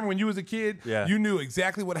 Because remember when you was a kid, you knew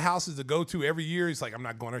exactly what houses to go to every year. It's like I'm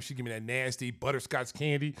not going there. She give me that nasty butterscotch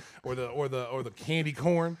candy or the candy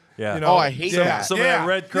corn. Yeah. You know? Oh, I hate that. Some of that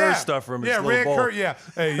red Kerr stuff from his red bowl. Kerr. Yeah.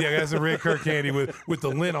 Hey, that's a red Kerr candy with the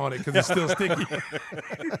lint on it because it's still sticky.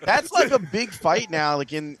 That's like a big fight now.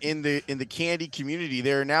 Like in the candy community,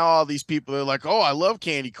 there are now all these people that are like, "Oh, I love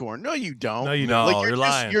candy corn." No, you don't. No, you don't. Like, you're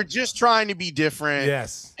lying. You're just trying to be different.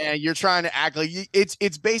 Yes. And you're trying to act like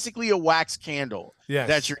it's basically a wax candle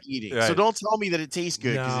that you're eating. Right. So don't tell me that it tastes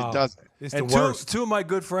good because it doesn't. It's And the worst. two of my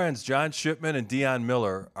good friends, John Shipman and Dion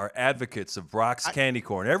Miller, are advocates of Brock's candy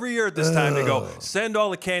corn. Every year at this time, they go, send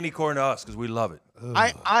all the candy corn to us because we love it.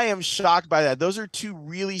 I am shocked by that. Those are two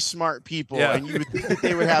really smart people, and you would think that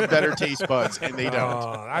they would have better taste buds, and they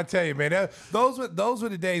don't. I tell you, man, those were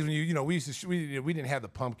the days when we used to we didn't have the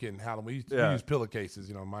pumpkin Halloween. We used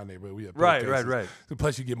pillowcases. In my neighborhood, we had pillowcases. Right.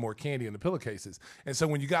 Plus, you get more candy in the pillowcases, and so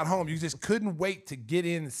when you got home, you just couldn't wait to get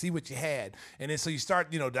in and see what you had. And then so you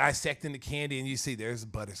start dissecting the candy, and you see there's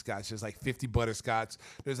butterscotch. There's like 50 butterscotch.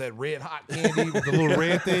 There's that red hot candy with the little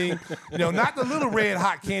red thing. Not the little red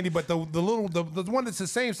hot candy, but the one that's the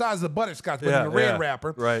same size as the butterscotch, but in the red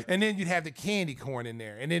wrapper. Right. And then you'd have the candy corn in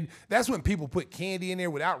there. And then that's when people put candy in there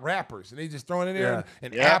without wrappers. And they just throw it in there.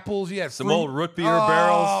 And apples. You had some fruit. old root beer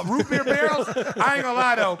barrels. Root beer barrels? I ain't gonna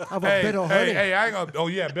lie though. How about bit of honey? Hey, I ain't gonna. Oh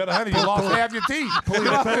yeah, bit of honey. You lost half your teeth. Pull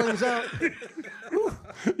your fillings out.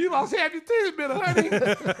 You lost half your teeth, bit of honey.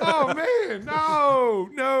 Oh man,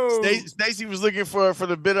 no. Stacey was looking for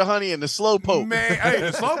the bit of honey and the slow poke. Man, hey,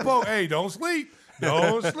 the slow poke. Hey, don't sleep.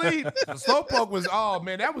 Don't sleep. The slowpoke was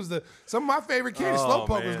that was some of my favorite candy.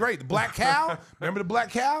 Slowpoke was great. The black cow. Remember the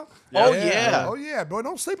black cow? Oh yeah. Oh yeah, boy,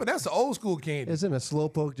 don't sleep. That's the old school candy. Isn't a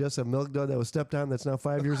slowpoke just a milk dud that was stepped on that's now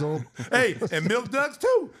 5 years old? Hey, and milk duds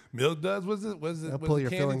too. Milk duds was pull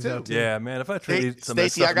your candy fillings too. out too. Yeah, man. If I tried some of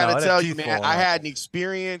that Stacey, stuff I gotta now, I'd tell have you, teeth man, falling I out. had an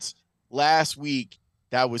experience last week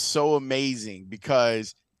that was so amazing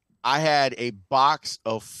because I had a box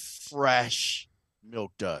of fresh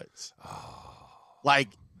milk duds. Like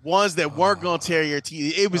ones that weren't gonna tear your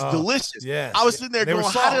teeth. It was delicious. Yes. I was sitting there going,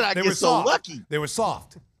 how did I get so lucky? They were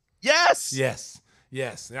soft. Yes.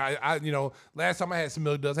 Yes. I last time I had some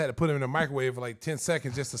milk duds, I had to put them in the microwave for like 10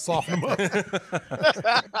 seconds just to soften them up.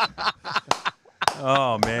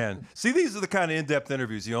 Oh, man. See, these are the kind of in-depth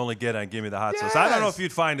interviews you only get on Gimme the Hot Sauce. I don't know if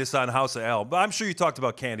you'd find this on House of L, but I'm sure you talked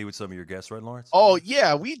about candy with some of your guests, right, Laurence? Oh,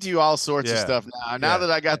 yeah. We do all sorts of stuff now. Now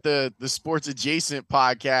that I got the sports adjacent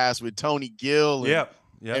podcast with Tony Gill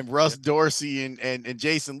and Russ Dorsey and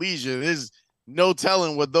Jason Leisure, there's no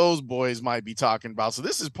telling what those boys might be talking about. So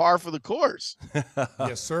this is par for the course.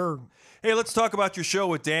 Yes, sir. Hey, let's talk about your show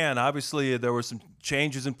with Dan. Obviously, there were some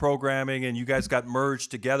changes in programming, and you guys got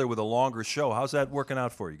merged together with a longer show. How's that working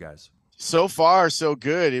out for you guys? So far, so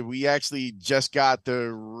good. We actually just got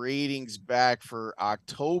the ratings back for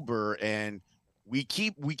October, and we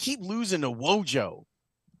keep losing to Wojo.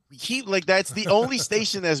 We keep that's the only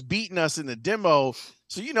station that's beating us in the demo.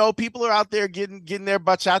 So people are out there getting their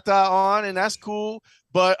bachata on, and that's cool.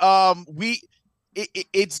 But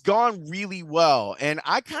it's gone really well, and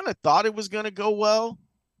I kind of thought it was going to go well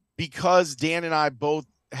because Dan and I both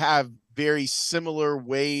have very similar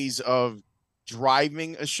ways of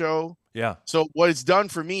driving a show. Yeah. So what it's done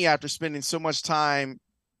for me after spending so much time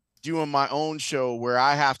doing my own show where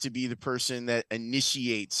I have to be the person that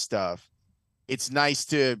initiates stuff, it's nice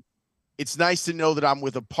to know that I'm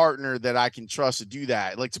with a partner that I can trust to do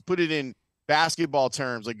that. Like, to put it in basketball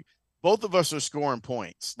terms, like, both of us are scoring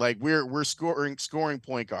points. Like, we're scoring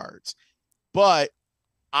point guards. But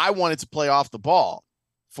I wanted to play off the ball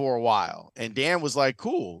for a while, and Dan was like,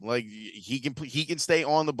 cool, like he can stay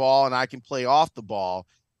on the ball and I can play off the ball.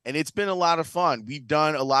 And it's been a lot of fun. We've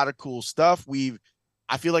done a lot of cool stuff.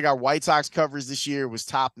 I feel like our White Sox coverage this year was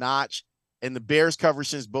top notch, and the Bears coverage,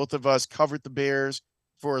 since both of us covered the Bears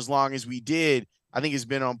for as long as we did, I think it's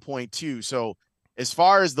been on point too. So as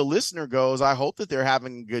far as the listener goes, I hope that they're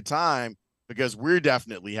having a good time, because we're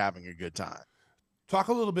definitely having a good time. Talk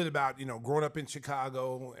a little bit about, growing up in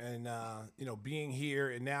Chicago and, being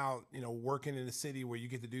here and now, working in a city where you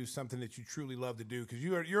get to do something that you truly love to do, because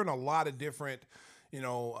you're in a lot of different,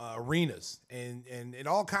 arenas, and it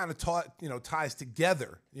all kind of ties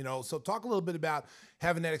together, So talk a little bit about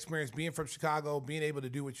having that experience, being from Chicago, being able to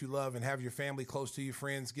do what you love and have your family close to you,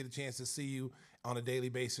 friends get a chance to see you on a daily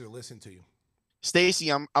basis or listen to you?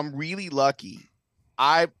 Stacey, I'm really lucky.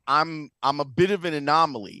 I'm a bit of an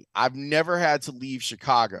anomaly. I've never had to leave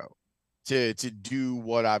Chicago to do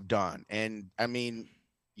what I've done. And I mean,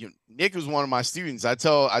 Nick was one of my students. I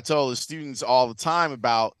tell the students all the time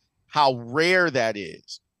about how rare that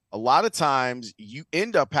is. A lot of times you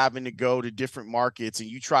end up having to go to different markets and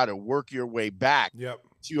you try to work your way back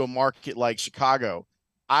to a market like Chicago.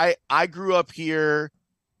 I grew up here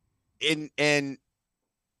and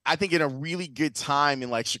I think in a really good time in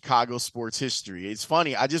like Chicago sports history. It's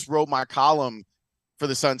funny. I just wrote my column for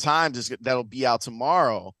the Sun-Times that'll be out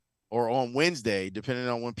tomorrow or on Wednesday, depending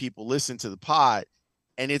on when people listen to the pod.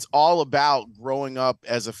 And it's all about growing up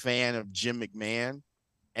as a fan of Jim McMahon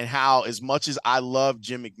and how, as much as I love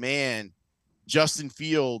Jim McMahon, Justin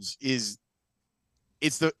Fields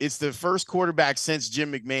it's the first quarterback since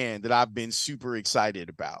Jim McMahon that I've been super excited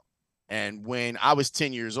about. And when I was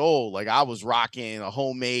 10 years old, like I was rocking a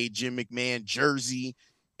homemade Jim McMahon jersey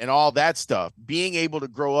and all that stuff. Being able to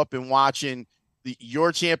grow up and watching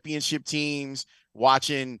your championship teams,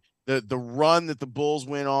 watching the run that the Bulls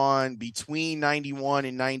went on between 91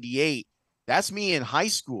 and 98, that's me in high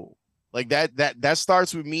school. Like that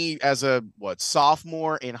starts with me as a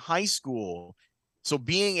sophomore in high school. So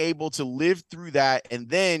being able to live through that and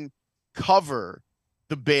then cover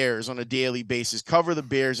the Bears on a daily basis, cover the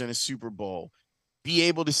Bears in a Super Bowl, be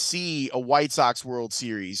able to see a White Sox World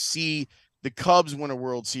Series, see the Cubs win a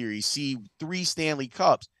World Series, see 3 Stanley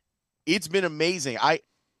Cups. It's been amazing.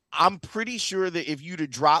 I'm pretty sure that if you'd have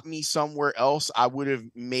dropped me somewhere else, I would have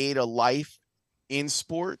made a life in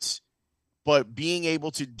sports, but being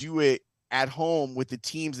able to do it at home with the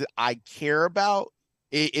teams that I care about,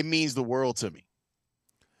 it means the world to me.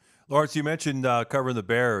 Laurence, you mentioned covering the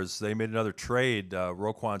Bears. They made another trade,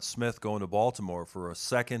 Roquan Smith going to Baltimore for a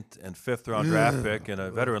 2nd and 5th round draft pick and a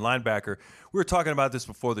veteran linebacker. We were talking about this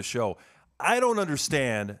before the show. I don't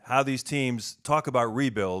understand how these teams talk about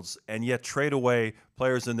rebuilds and yet trade away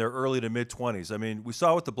players in their early to mid-20s. I mean, we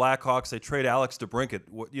saw with the Blackhawks, they trade Alex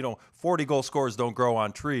DeBrincat. 40 goal scorers don't grow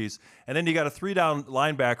on trees. And then you got a 3-down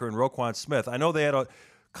linebacker in Roquan Smith. I know they had a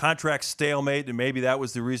contract stalemate, and maybe that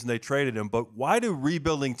was the reason they traded him. But why do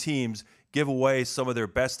rebuilding teams give away some of their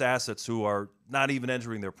best assets who are not even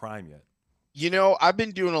entering their prime yet? I've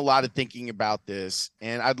been doing a lot of thinking about this,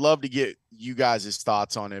 and I'd love to get you guys'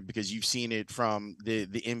 thoughts on it because you've seen it from the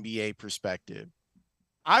NBA perspective.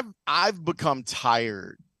 I've become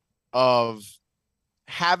tired of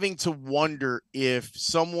having to wonder if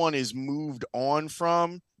someone is moved on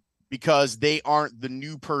from because they aren't the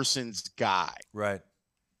new person's guy. Right.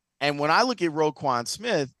 And when I look at Roquan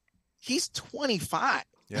Smith, he's 25.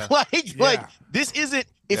 Yeah. Like this isn't,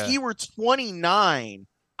 if he were 29,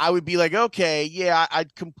 I would be like, okay, yeah,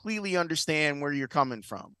 I'd completely understand where you're coming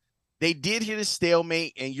from. They did hit a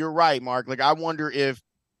stalemate, and you're right, Mark. Like, I wonder if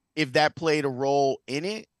that played a role in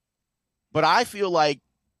it. But I feel like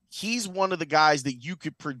he's one of the guys that you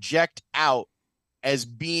could project out as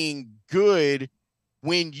being good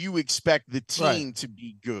when you expect the team to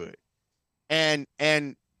be good. And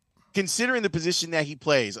considering the position that he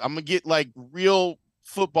plays, I'm going to get like real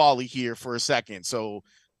football-y here for a second. So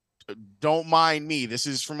don't mind me. This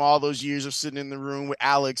is from all those years of sitting in the room with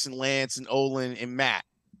Alex and Lance and Olin and Matt.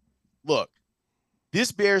 Look,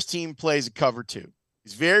 this Bears team plays a cover 2.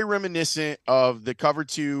 It's very reminiscent of the cover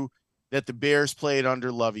 2 that the Bears played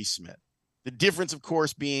under Lovie Smith. The difference, of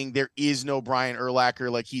course, being there is no Brian Urlacher.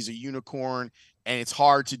 Like, he's a unicorn, and it's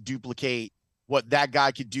hard to duplicate what that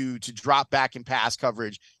guy could do to drop back in pass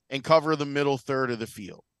coverage and cover the middle third of the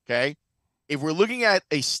field, okay? If we're looking at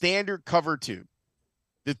a standard cover 2,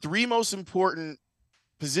 the 3 most important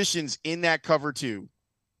positions in that cover 2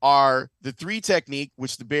 are the 3 technique,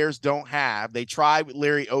 which the Bears don't have. They tried with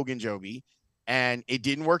Larry Ogunjobi, and it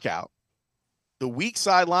didn't work out. The weak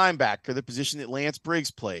side linebacker, the position that Lance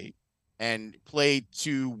Briggs played, and played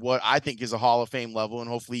to what I think is a Hall of Fame level, and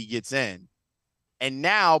hopefully he gets in. And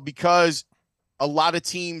now, because a lot of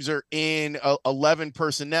teams are in 11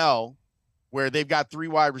 personnel, where they've got 3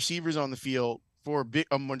 wide receivers on the field for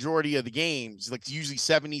a majority of the games, like usually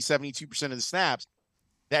 72% of the snaps,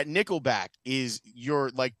 that nickelback is your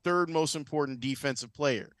like 3rd most important defensive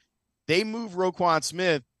player. They move Roquan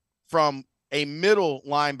Smith from a middle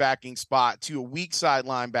linebacking spot to a weak side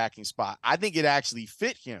linebacking spot. I think it actually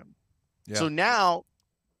fit him. Yeah. So now,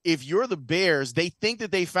 if you're the Bears, they think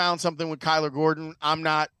that they found something with Kyler Gordon. I'm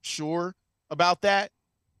not sure about that.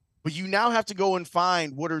 But you now have to go and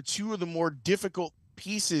find what are 2 of the more difficult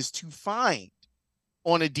pieces to find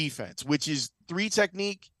on a defense, which is 3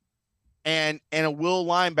 technique and a will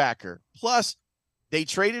linebacker. Plus, They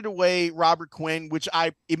traded away Robert Quinn, which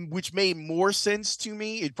made more sense to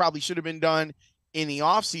me. It probably should have been done in the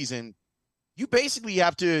offseason. You basically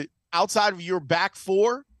have to, outside of your back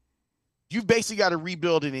four, you've basically got to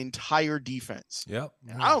rebuild an entire defense. Yep.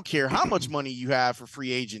 I don't care how much money you have for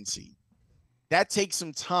free agency. That takes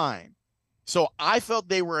some time. So I felt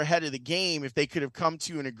they were ahead of the game if they could have come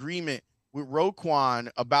to an agreement with Roquan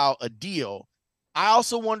about a deal. I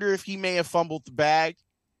also wonder if he may have fumbled the bag.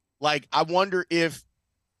 Like, I wonder if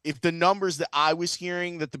the numbers that I was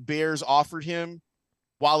hearing that the Bears offered him,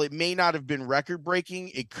 while it may not have been record-breaking,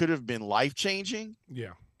 it could have been life-changing.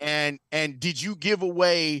 Yeah. And did you give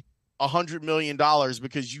away $100 million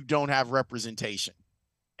because you don't have representation?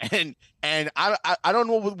 And I don't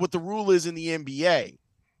know what the rule is in the NBA,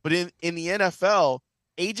 but in the NFL,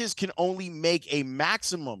 agents can only make a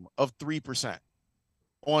maximum of 3%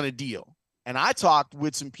 on a deal. And I talked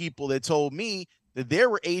with some people that told me that there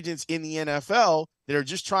were agents in the NFL that are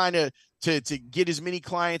just trying to get as many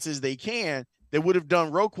clients as they can that would have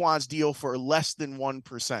done Roquan's deal for less than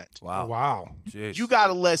 1%. Wow. Wow. Jeez. You got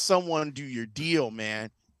to let someone do your deal, man.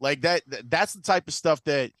 Like that's the type of stuff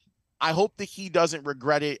that I hope that he doesn't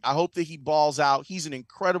regret it. I hope that he balls out. He's an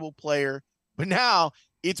incredible player. But now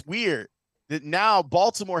it's weird that now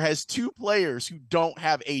Baltimore has 2 players who don't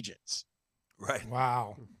have agents. Right.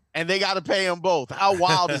 Wow. And they got to pay them both. How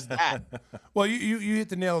wild is that? Well, you hit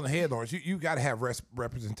the nail on the head, Laurence. You got to have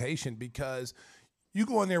representation, because you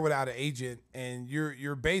go in there without an agent, and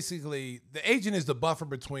you're basically, the agent is the buffer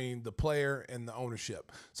between the player and the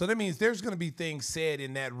ownership. So that means there's going to be things said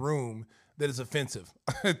in that room that is offensive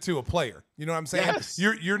to a player. You know what I'm saying? Yes.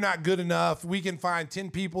 You're not good enough. We can find 10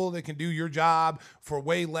 people that can do your job for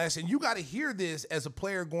way less. And you got to hear this as a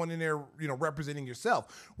player going in there, representing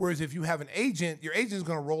yourself. Whereas if you have an agent, your agent's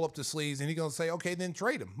going to roll up the sleeves and he's going to say, okay, then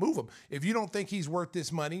trade him, move him. If you don't think he's worth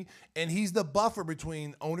this money, and he's the buffer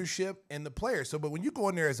between ownership and the player. So, but when you go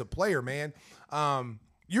in there as a player, man,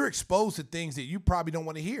 you're exposed to things that you probably don't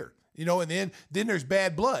want to hear. And then there's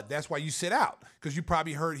bad blood. That's why you sit out, because he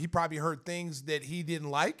probably heard things that he didn't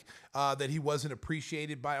like, that he wasn't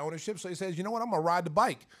appreciated by ownership. So he says, you know what, I'm going to ride the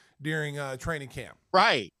bike during training camp.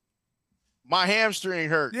 Right. My hamstring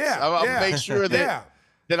hurts. Yeah. I'll make sure that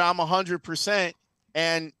I'm 100%.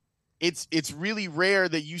 And it's really rare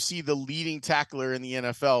that you see the leading tackler in the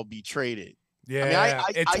NFL be traded. Yeah.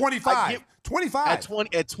 I mean, at 25. 25.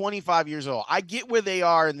 At 25 years old. I get where they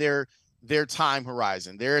are in their time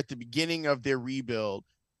horizon. They're at the beginning of their rebuild.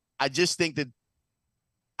 I think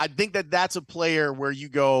that that's a player where you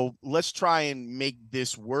go, let's try and make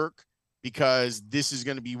this work, because this is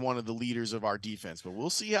going to be one of the leaders of our defense. But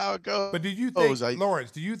we'll see how it goes. But do you think,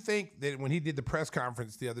 Laurence, do you think that when he did the press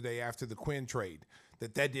conference the other day after the Quinn trade,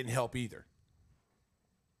 that didn't help either?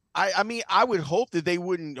 I mean, I would hope that they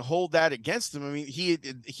wouldn't hold that against him. I mean,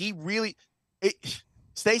 he really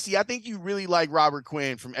Stacey, I think you really like Robert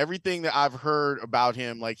Quinn. From everything that I've heard about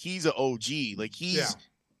him, like, he's an OG. Like,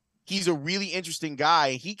 he's a really interesting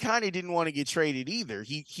guy. He kind of didn't want to get traded either.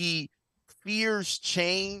 He fears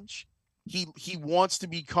change. He wants to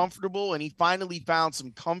be comfortable, and he finally found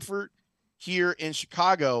some comfort here in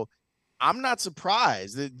Chicago. I'm not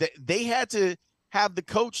surprised that they had to have the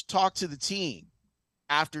coach talk to the team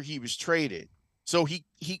after he was traded. So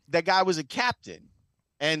that guy was a captain.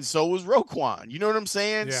 And so was Roquan. You know what I'm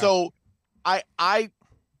saying? Yeah. So I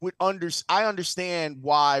understand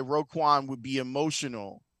why Roquan would be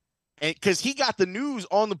emotional, and because he got the news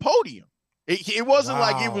on the podium. It wasn't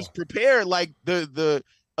like it was prepared. Like the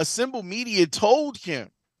assembled media told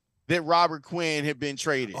him that Robert Quinn had been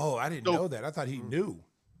traded. Oh, I didn't know that. I thought he knew.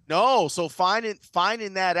 No, so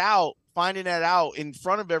finding that out in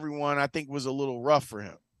front of everyone, I think was a little rough for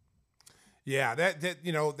him. Yeah, that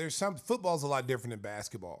there's some, football's a lot different than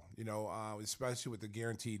basketball, especially with the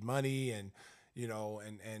guaranteed money and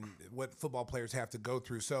what football players have to go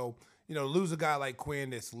through. So, lose a guy like Quinn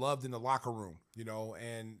that's loved in the locker room,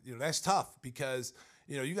 and that's tough, because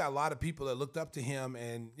you got a lot of people that looked up to him,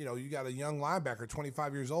 and you got a young linebacker,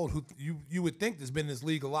 25 years old, who you would think has been in this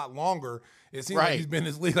league a lot longer. It seems like he's been in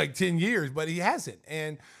this league like 10 years, but he hasn't.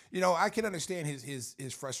 And I can understand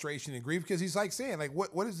his frustration and grief, because he's like saying, like,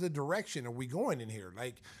 what is the direction are we going in here?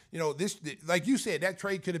 Like, this, like you said, that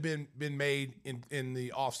trade could have been made in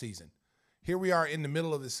the offseason. Here we are in the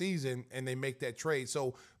middle of the season, and they make that trade.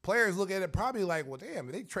 So players look at it probably like, well, damn,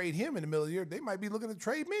 if they trade him in the middle of the year, they might be looking to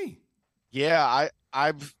trade me. Yeah,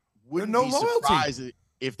 I wouldn't be loyalty. surprised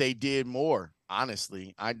if they did more.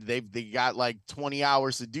 Honestly, they got like 20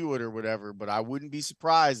 hours to do it or whatever, but I wouldn't be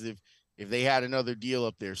surprised if they had another deal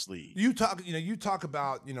up their sleeve. You talk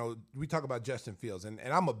about, we talk about Justin Fields, and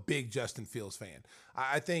I'm a big Justin Fields fan.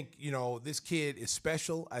 I think, this kid is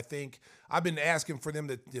special. I think I've been asking for them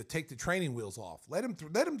to take the training wheels off. Let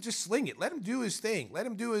him just sling it. Let him do his thing. Let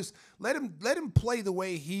him play the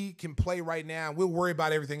way he can play right now. We'll worry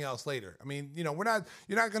about everything else later. I mean, you're not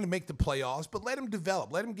going to make the playoffs, but let him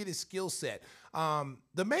develop. Let him get his skill set.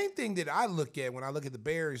 The main thing that I look at when I look at the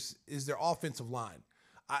Bears is their offensive line.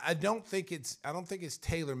 I don't think it's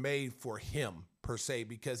tailor-made for him per se,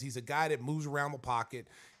 because he's a guy that moves around the pocket.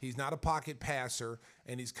 He's not a pocket passer,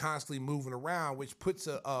 and he's constantly moving around, which puts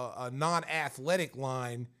a non-athletic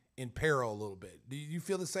line in peril a little bit. Do you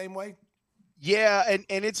feel the same way? Yeah,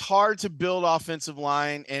 and it's hard to build offensive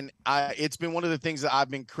line, and it's been one of the things that I've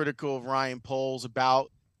been critical of Ryan Poles about,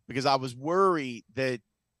 because I was worried that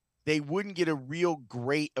they wouldn't get a real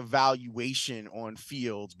great evaluation on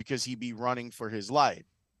Fields because he'd be running for his life.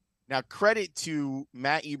 Now, credit to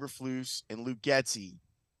Matt Eberflus and Luke Getsy.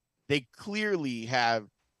 They clearly have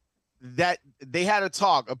that. They had a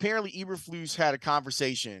talk. Apparently, Eberflus had a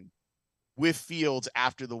conversation with Fields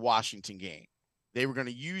after the Washington game. They were going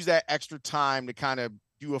to use that extra time to kind of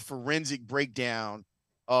do a forensic breakdown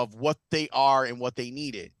of what they are and what they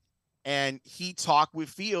needed. And he talked with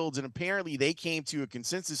Fields, and apparently they came to a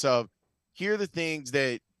consensus of, here are the things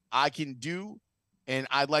that I can do and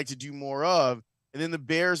I'd like to do more of. And then the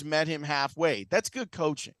Bears met him halfway. That's good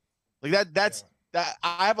coaching. Like that.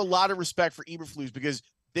 I have a lot of respect for Eberflus, because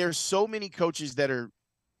there's so many coaches that are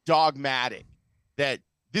dogmatic that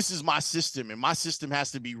this is my system and my system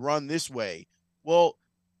has to be run this way. Well,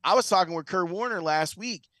 I was talking with Kurt Warner last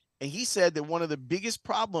week, and he said that one of the biggest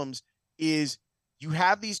problems is you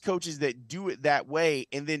have these coaches that do it that way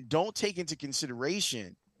and then don't take into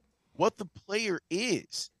consideration what the player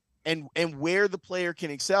is and where the player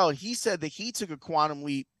can excel. And he said that he took a quantum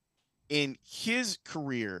leap in his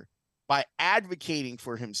career by advocating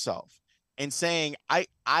for himself and saying, I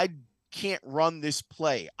can't run this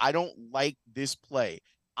play. I don't like this play.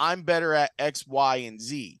 I'm better at X, Y, and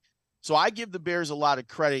Z. So I give the Bears a lot of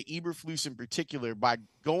credit, Eberflus in particular, by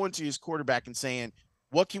going to his quarterback and saying,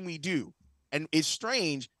 what can we do? And it's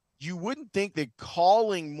strange. You wouldn't think that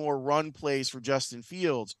calling more run plays for Justin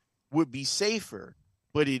Fields would be safer,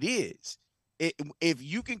 but it is. If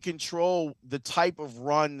you can control the type of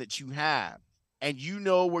run that you have, and you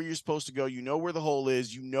know where you're supposed to go, you know where the hole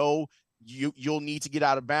is, you know you'll need to get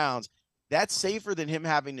out of bounds, that's safer than him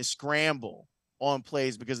having to scramble on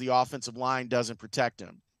plays because the offensive line doesn't protect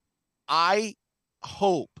him. I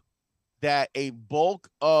hope that a bulk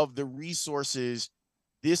of the resources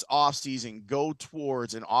this offseason go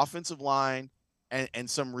towards an offensive line and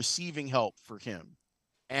some receiving help for him.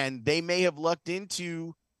 And they may have lucked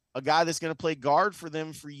into a guy that's going to play guard for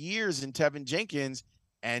them for years in Tevin Jenkins,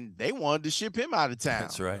 and they wanted to ship him out of town.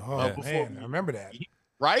 That's right. Oh, Yeah. man, I remember that.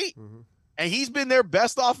 Right? Mhm. And he's been their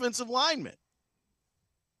best offensive lineman.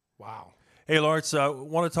 Wow. Hey, Laurence, I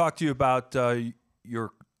want to talk to you about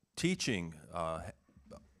your teaching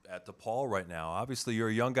at DePaul right now. Obviously, you're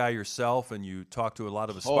a young guy yourself, and you talk to a lot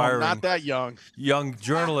of aspiring not that young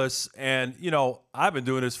journalists. And, I've been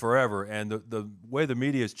doing this forever, and the way the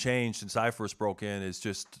media has changed since I first broke in is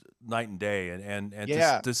just night and day. And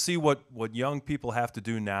to see what young people have to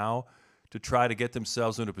do now to try to get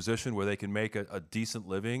themselves in a position where they can make a decent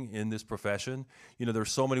living in this profession.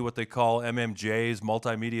 There's so many what they call MMJs,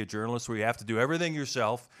 multimedia journalists, where you have to do everything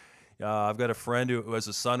yourself. I've got a friend who has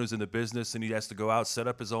a son who's in the business, and he has to go out, set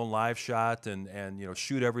up his own live shot, and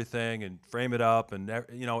shoot everything and frame it up, and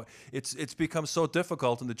it's become so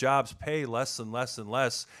difficult, and the jobs pay less and less and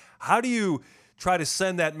less. How do you try to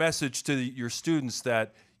send that message to your students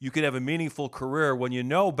that you could have a meaningful career when in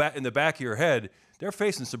the back of your head they're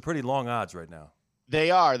facing some pretty long odds right now?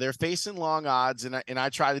 They're facing long odds, and I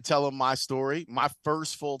try to tell them my story. My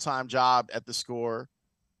first full-time job at the Score,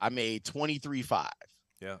 I made $23,500.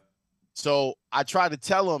 Yeah. So I try to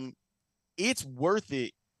tell them it's worth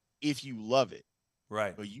it if you love it.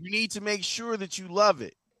 Right. But you need to make sure that you love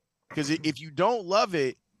it, because if you don't love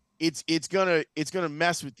it, it's gonna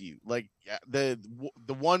mess with you. Like the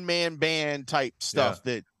one-man band type stuff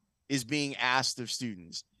that is being asked of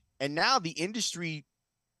students. And now the industry,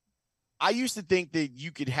 I used to think that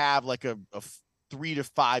you could have like a 3 to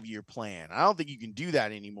 5 year plan. I don't think you can do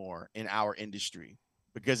that anymore in our industry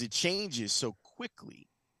because it changes so quickly.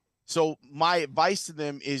 So my advice to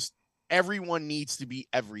them is everyone needs to be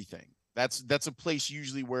everything. That's a place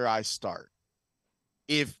usually where I start.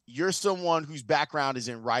 If you're someone whose background is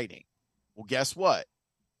in writing, well, guess what?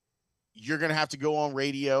 You're going to have to go on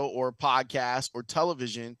radio or podcast or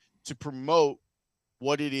television to promote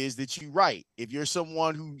what it is that you write. If you're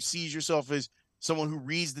someone who sees yourself as someone who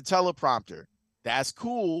reads the teleprompter, that's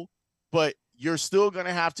cool, but you're still going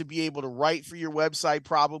to have to be able to write for your website.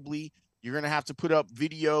 Probably you're going to have to put up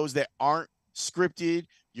videos that aren't scripted.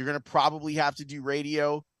 You're going to probably have to do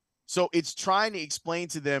radio. So it's trying to explain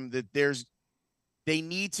to them that they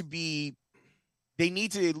need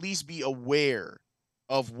to at least be aware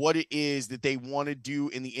of what it is that they want to do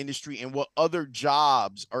in the industry and what other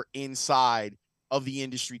jobs are inside of the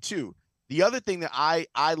industry too. The other thing that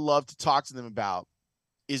I love to talk to them about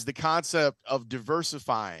is the concept of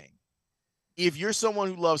diversifying. If you're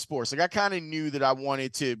someone who loves sports, like I kind of knew that I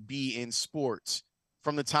wanted to be in sports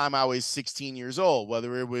from the time I was 16 years old,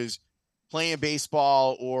 whether it was playing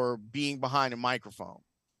baseball or being behind a microphone.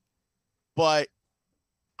 But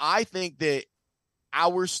I think that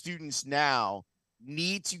our students now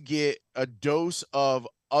need to get a dose of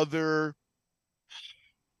other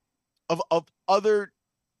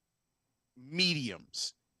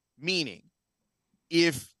mediums. Meaning,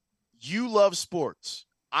 if you love sports,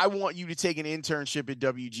 I want you to take an internship at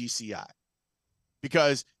WGCI,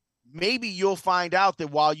 because maybe you'll find out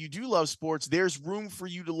that while you do love sports, there's room for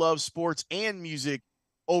you to love sports and music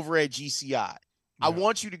over at GCI. Yeah. I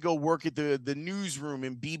want you to go work at the newsroom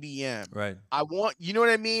in BBM. Right. You know what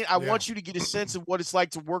I mean? I want you to get a sense of what it's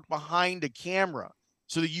like to work behind a camera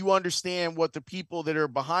so that you understand what the people that are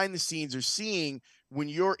behind the scenes are seeing when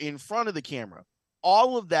you're in front of the camera.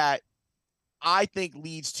 All of that, I think,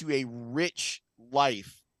 leads to a rich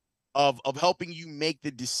life of helping you make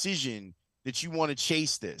the decision that you want to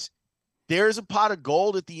chase this. There's a pot of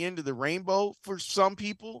gold at the end of the rainbow for some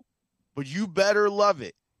people, but you better love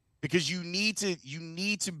it, because you need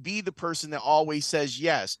to be the person that always says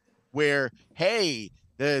yes, where, hey,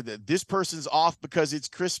 this person's off because it's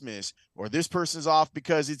Christmas, or this person's off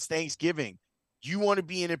because it's Thanksgiving. You want to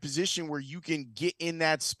be in a position where you can get in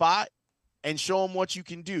that spot and show them what you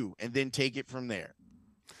can do, and then take it from there.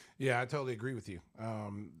 Yeah, I totally agree with you.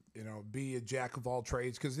 Be a jack of all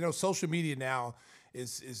trades, because social media now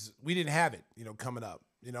is we didn't have it, coming up.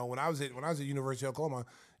 When I was at University of Oklahoma,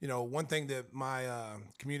 one thing that my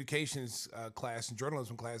communications class and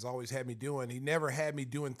journalism class always had me doing, he never had me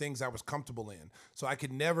doing things I was comfortable in. So I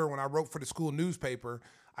could never, when I wrote for the school newspaper,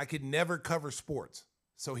 I could never cover sports.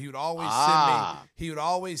 So he would always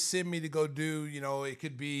send me to go do, it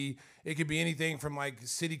could be anything from like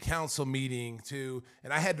city council meeting to,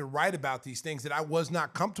 and I had to write about these things that I was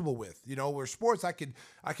not comfortable with, where sports, I could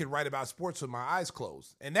write about sports with my eyes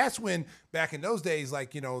closed. And that's when, back in those days,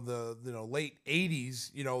 like, the late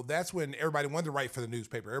 80s, that's when everybody wanted to write for the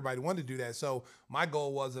newspaper. Everybody wanted to do that. So my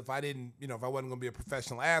goal was, if I wasn't going to be a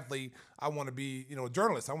professional athlete, I want to be, a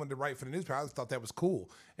journalist. I wanted to write for the newspaper. I just thought that was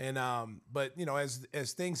cool. And, but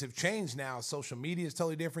as things have changed now, social media is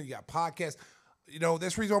totally different. You got podcasts.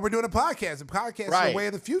 That's the reason why we're doing a podcast. The podcast is the way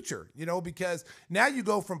of the future, because now you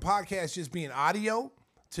go from podcasts just being audio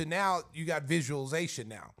to now you got visualization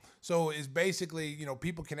now. So it's basically,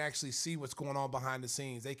 people can actually see what's going on behind the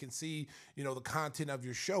scenes. They can see, the content of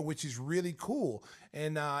your show, which is really cool.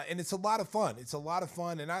 And it's a lot of fun. It's a lot of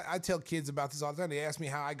fun. And I tell kids about this all the time. They ask me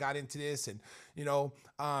how I got into this. And,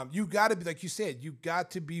 you got to be, like you said, you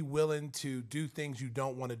got to be willing to do things you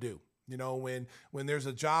don't want to do. When there's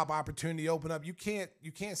a job opportunity open up, you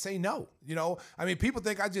can't say no. I mean, people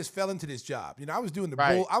think I just fell into this job. I was doing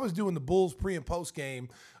the Bulls pre and post game.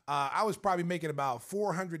 I was probably making about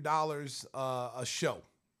 $400 a show,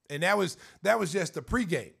 and that was just the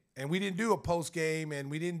pregame. And we didn't do a post game,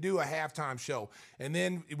 and we didn't do a halftime show, and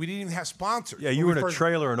then we didn't even have sponsors. Yeah, you were in a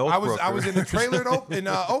trailer in Oak Brook. I was in a trailer in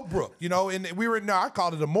Oak Brook, and we were. No, I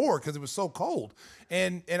called it a moor because it was so cold,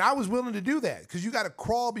 and I was willing to do that, because you got to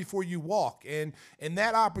crawl before you walk, and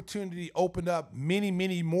that opportunity opened up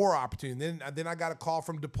many more opportunities. Then I got a call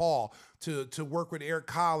from DePaul to work with Eric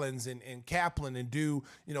Collins and Kaplan and do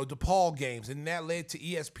DePaul games, and that led to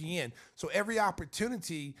ESPN. So every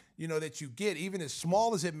opportunity that you get, even as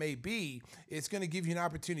small as it may be, it's going to give you an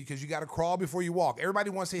opportunity, because you got to crawl before you walk.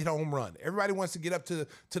 Everybody wants to hit a home run. Everybody wants to get up to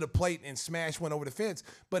the plate and smash one over the fence.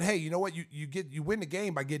 But hey, you know what? You win the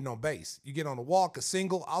game by getting on base. You get on a walk, a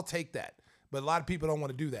single. I'll take that. But a lot of people don't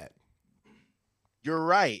want to do that. You're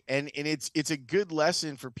right, and it's a good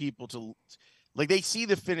lesson for people to, like, they see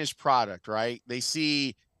the finished product, right? They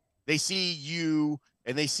see you,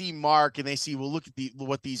 and they see Mark, and they see, well, look at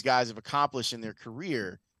what these guys have accomplished in their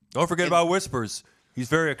career. Don't forget about Whispers. He's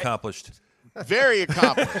very accomplished. Very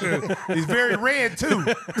accomplished. He's very red too.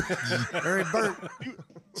 Very burnt.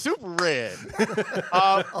 Super red.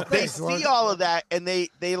 They see all of that, and they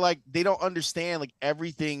don't understand like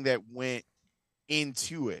everything that went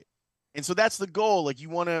into it. And so that's the goal. Like, you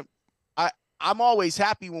want to, I'm always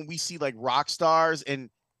happy when we see like rock stars, and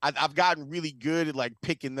I've gotten really good at like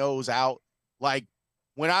picking those out. Like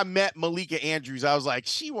when I met Malika Andrews, I was like,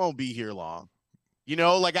 she won't be here long. You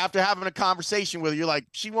know, like after having a conversation with her, you're like,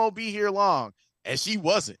 she won't be here long. And she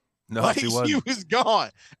wasn't. No, Like, she wasn't. she was gone.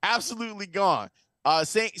 Absolutely gone.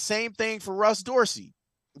 Same thing for Russ Dorsey,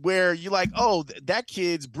 where you're like, oh, that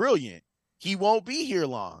kid's brilliant. He won't be here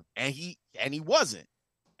long. And he wasn't.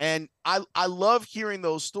 And I love hearing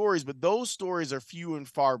those stories, but those stories are few and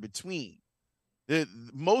far between.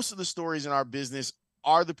 Most of the stories in our business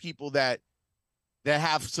are the people that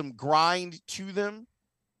have some grind to them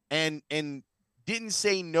and didn't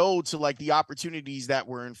say no to like the opportunities that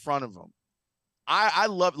were in front of them. I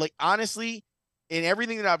love, like, honestly, in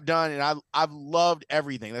everything that I've done, and I've loved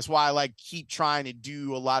everything. That's why I like keep trying to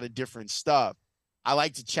do a lot of different stuff. I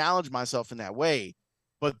like to challenge myself in that way,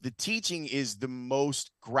 but the teaching is the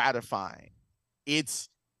most gratifying. It's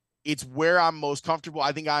where I'm most comfortable.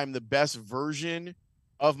 I think I am the best version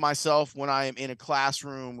of myself when I am in a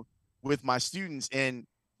classroom with my students. And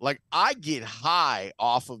like, I get high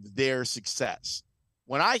off of their success.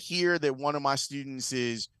 When I hear that one of my students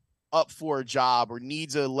is up for a job or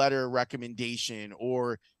needs a letter of recommendation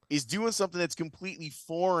or is doing something that's completely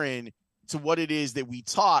foreign to what it is that we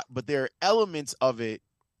taught, but there are elements of it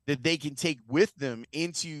that they can take with them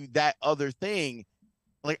into that other thing.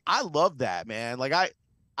 Like, I love that, man. Like, I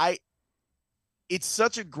it's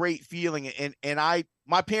such a great feeling. And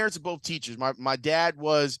my parents are both teachers. My dad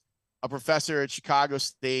was a professor at Chicago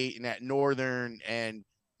State and at Northern, and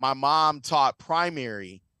my mom taught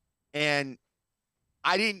primary. And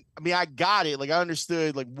I got it. Like, I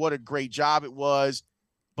understood like what a great job it was,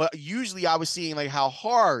 but usually I was seeing like how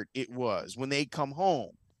hard it was when they come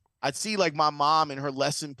home. I'd see like my mom and her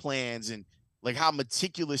lesson plans and like how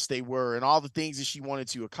meticulous they were and all the things that she wanted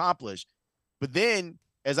to accomplish. But then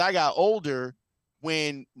as I got older,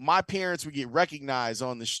 when my parents would get recognized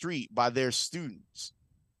on the street by their students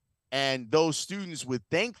and those students would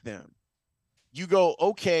thank them, you go,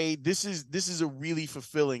 okay, this is a really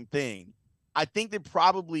fulfilling thing. I think that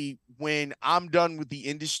probably when I'm done with the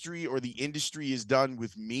industry or the industry is done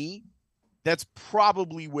with me, that's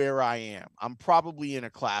probably where I am. I'm probably in a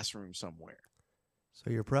classroom somewhere. So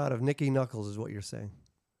you're proud of Nicky Knuckles is what you're saying.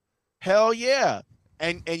 Hell yeah.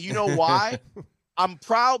 And you know why? I'm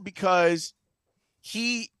proud because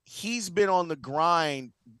he's been on the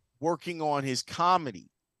grind working on his comedy,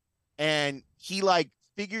 and he like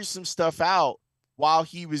figured some stuff out while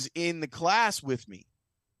he was in the class with me.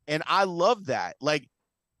 And I love that. Like,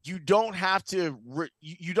 you don't have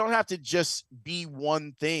to just be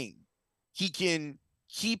one thing. He can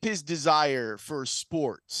keep his desire for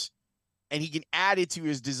sports and he can add it to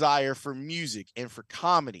his desire for music and for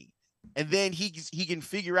comedy. And then he can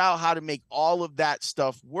figure out how to make all of that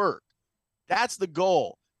stuff work. That's the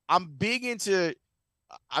goal. I'm big into,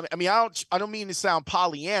 I don't mean to sound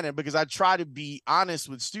Pollyanna because I try to be honest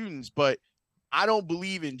with students, but I don't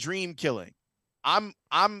believe in dream killing. I'm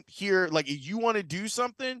here, like, if you want to do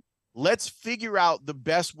something, let's figure out the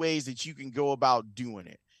best ways that you can go about doing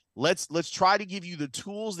it. Let's try to give you the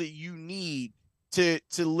tools that you need to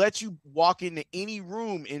let you walk into any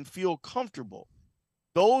room and feel comfortable.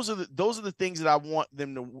 Those are the things that I want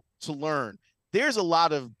them to learn. There's a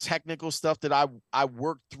lot of technical stuff that I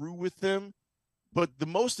work through with them, but the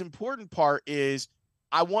most important part is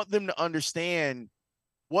I want them to understand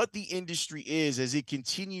what the industry is as it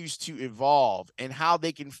continues to evolve and how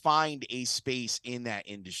they can find a space in that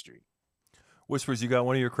industry. Whispers, you got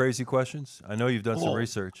one of your crazy questions? I know you've done some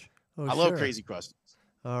research. Oh, I love crazy questions.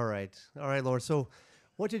 All right, Lawrence. So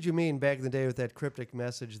what did you mean back in the day with that cryptic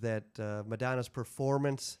message that Madonna's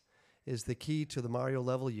performance is the key to the Mario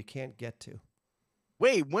level you can't get to?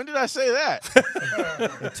 Wait, when did I say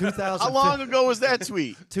that? In 2000. How long ago was that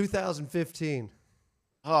tweet? 2015.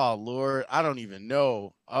 Oh, Lord, I don't even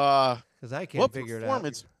know. Because I can't what figure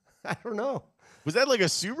performance? it out. I don't know. Was that like a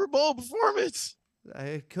Super Bowl performance?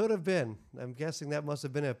 It could have been. I'm guessing that must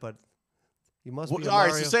have been it, but you must be. All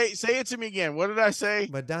right, so say it to me again. What did I say?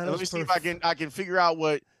 Madonna's Let me see if I can figure out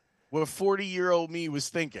what 40-year-old me was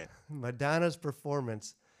thinking. Madonna's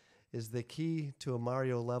performance is the key to a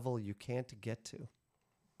Mario level you can't get to.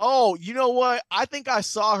 Oh, you know what? I think I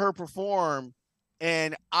saw her perform,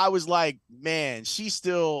 and I was like, man, she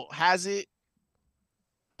still has it,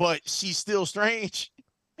 but she's still strange.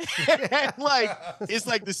 Like, it's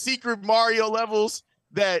like the secret Mario levels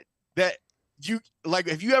that you like.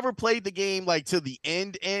 If you ever played the game like to the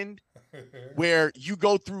end where you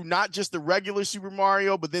go through not just the regular Super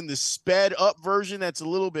Mario, but then the sped up version that's a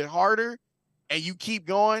little bit harder, and you keep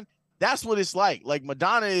going, that's what it's like. Like,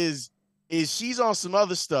 Madonna is is she's on some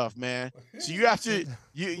other stuff, man. So you have to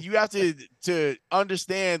to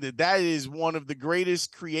understand that is one of the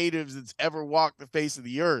greatest creatives that's ever walked the face of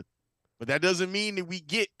the earth. But that doesn't mean that we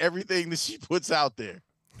get everything that she puts out there.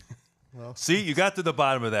 Well, See, you got to the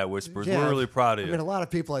bottom of that, Whispers. yeah, We're really proud of you. I mean, a lot of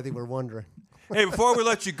people, I think, were wondering. Hey, before we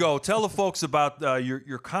let you go, tell the folks about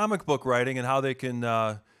your comic book writing and how they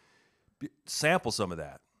can sample some of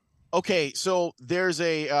that. Okay, so there's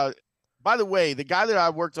a by the way, the guy that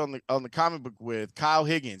I worked on the comic book with, Kyle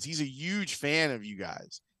Higgins, he's a huge fan of you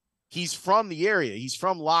guys. He's from the area. He's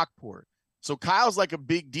from Lockport. So Kyle's like a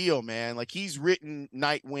big deal, man. Like he's written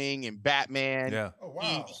Nightwing and Batman. Yeah. Oh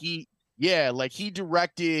wow. Like he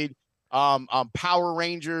directed Power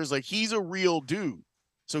Rangers. Like he's a real dude.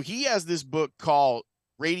 So he has this book called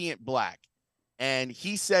Radiant Black. And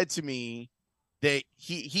he said to me that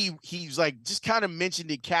he's like just kind of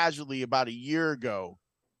mentioned it casually about a year ago.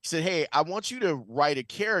 He said, "Hey, I want you to write a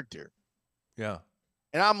character." Yeah.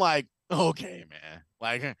 And I'm like, "Okay, man.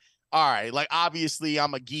 Like, all right. Like, obviously,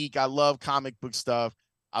 I'm a geek. I love comic book stuff.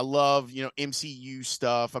 I love, MCU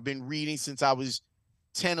stuff. I've been reading since I was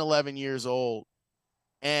 10, 11 years old."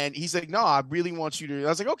 And he's like, "No, I really want you to." I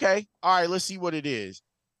was like, "Okay. All right. Let's see what it is."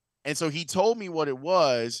 And so he told me what it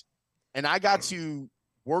was. And I got to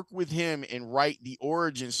work with him and write the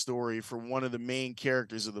origin story for one of the main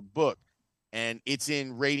characters of the book. And it's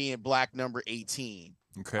in Radiant Black number 18.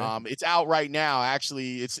 Okay. It's out right now.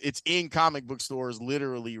 Actually, it's in comic book stores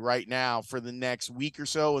literally right now for the next week or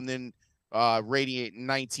so, and then Radiant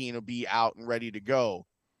 19 will be out and ready to go.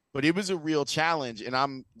 But it was a real challenge, and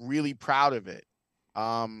I'm really proud of it.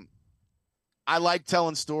 I like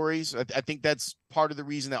telling stories. I think that's part of the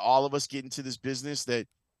reason that all of us get into this business, that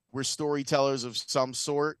we're storytellers of some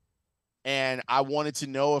sort. And I wanted to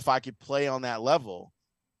know if I could play on that level.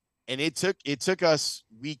 And it took us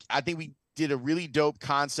I think we did a really dope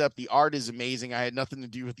concept. The art is amazing. I had nothing to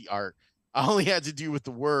do with the art. I only had to do with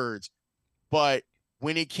the words. But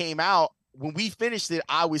when it came out, when we finished it,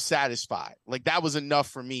 I was satisfied. Like that was enough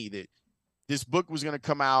for me that this book was going to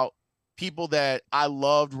come out. People that I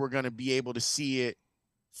loved were going to be able to see it.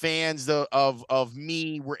 Fans of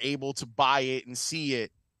me were able to buy it and see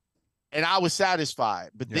it. And I was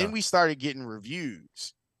satisfied. But then we started getting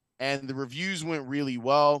reviews. And the reviews went really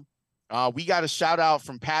well. We got a shout out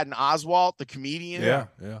from Patton Oswalt, the comedian.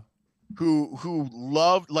 Yeah. Who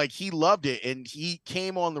loved, like he loved it. And he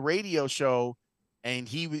came on the radio show and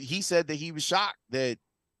he said that he was shocked that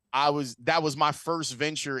that was my first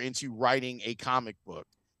venture into writing a comic book.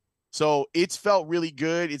 So it's felt really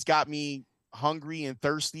good. It's got me hungry and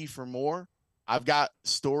thirsty for more. I've got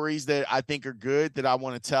stories that I think are good that I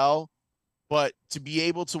want to tell. But to be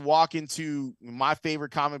able to walk into my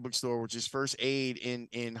favorite comic book store, which is First Aid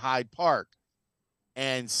in Hyde Park,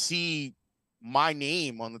 and see my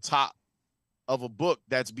name on the top of a book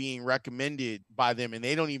that's being recommended by them, and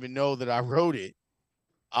they don't even know that I wrote it,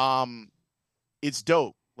 it's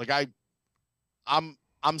dope. Like I'm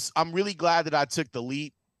really glad that I took the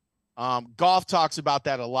leap. Golf talks about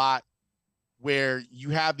that a lot, where you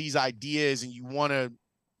have these ideas and you want to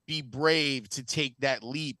be brave to take that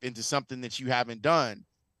leap into something that you haven't done.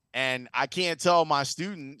 And I can't tell my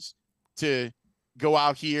students to go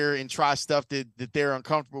out here and try stuff that they're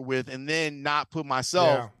uncomfortable with and then not put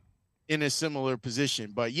myself in a similar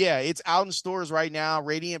position. But yeah, it's out in stores right now.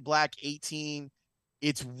 Radiant Black 18.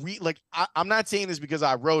 It's I'm not saying this because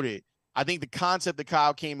I wrote it. I think the concept that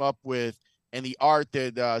Kyle came up with and the art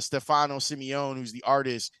that Stefano Simeone, who's the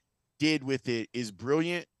artist, did with it is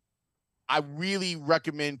brilliant. I really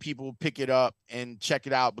recommend people pick it up and check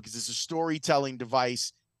it out because it's a storytelling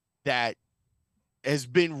device that has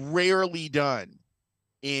been rarely done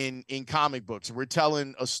in comic books. We're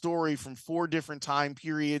telling a story from 4 different time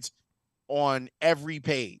periods on every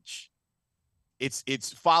page.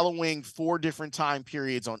 It's following 4 different time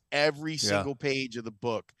periods on every single page of the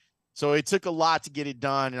book. So it took a lot to get it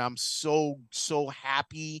done, and I'm so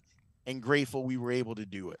happy and grateful we were able to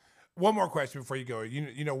do it. One more question before you go.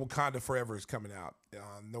 You know Wakanda Forever is coming out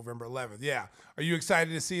on November 11th. Yeah. Are you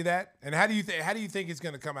excited to see that? And how do you think it's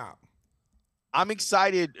going to come out? I'm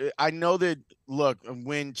excited. I know that, look,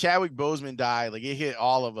 when Chadwick Boseman died, like it hit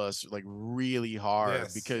all of us like really hard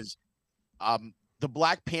because the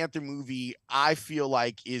Black Panther movie, I feel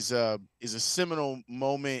like is a seminal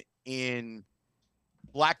moment in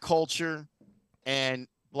Black culture and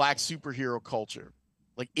Black superhero culture.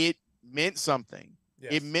 Like it meant something.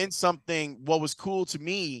 Yes. It meant something. What was cool to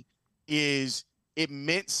me is it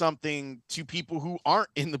meant something to people who aren't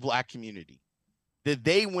in the Black community, that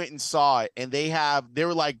they went and saw it and they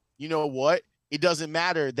were like, you know what? It doesn't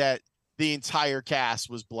matter that the entire cast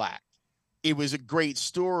was Black. it was a great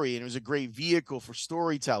story and it was a great vehicle for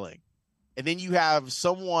storytelling. And then you have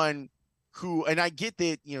someone who, and I get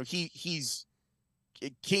that, you know, he's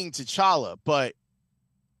King T'Challa, but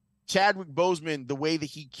Chadwick Boseman, the way that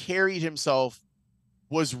he carried himself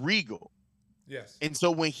was regal. Yes. And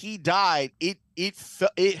so when he died, it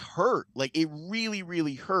hurt. Like, it really,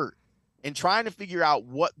 really hurt. And trying to figure out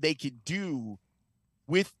what they could do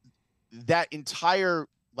with that entire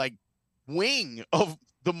like wing of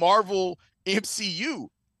the Marvel MCU,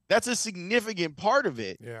 that's a significant part of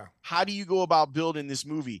it. Yeah. How do you go about building this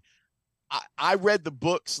movie? I read the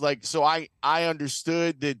books, like, so I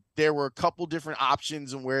understood that there were a couple different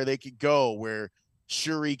options and where they could go, where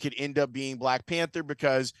Shuri could end up being Black Panther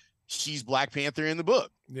because she's Black Panther in the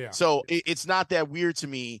book. Yeah. So it's not that weird to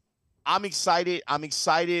me. I'm excited. I'm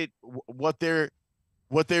excited what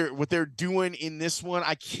they're doing in this one.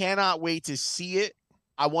 I cannot wait to see it.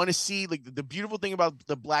 I want to see, like, the beautiful thing about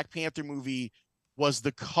the Black Panther movie was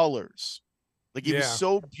the colors. Like, it was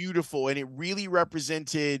so beautiful, and it really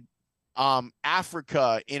represented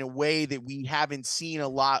Africa in a way that we haven't seen a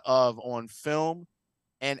lot of on film.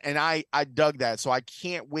 And I dug that. So I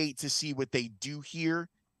can't wait to see what they do here.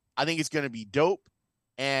 I think it's going to be dope.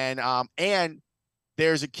 And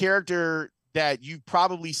there's a character that you've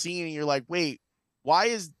probably seen and you're like, wait, why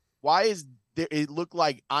is there, it look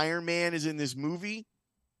like Iron Man is in this movie?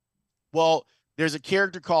 Well, there's a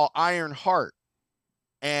character called Iron Heart,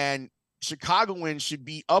 and Chicagoans should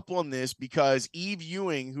be up on this because Eve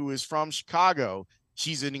Ewing, who is from Chicago,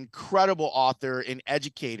 she's an incredible author and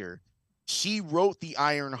educator. She wrote the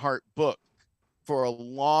Iron Heart book for a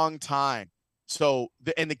long time. So,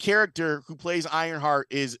 the character who plays Ironheart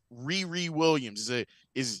is Riri Williams.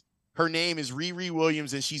 Her name is Riri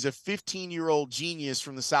Williams, and she's a 15-year-old genius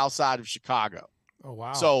from the South Side of Chicago. Oh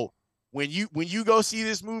wow! So when you go see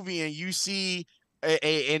this movie and you see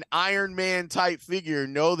an Iron Man type figure,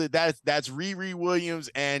 know that's Riri Williams,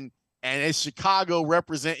 and it's Chicago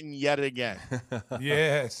representing yet again.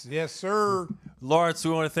 Yes, sir. Laurence, we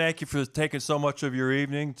want to thank you for taking so much of your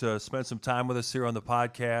evening to spend some time with us here on the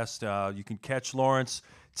podcast. You can catch Laurence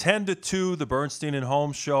 10 to 2, the Bernstein and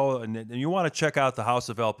Holmes show, and you want to check out the House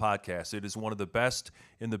of L podcast. It is one of the best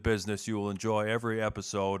in the business. You will enjoy every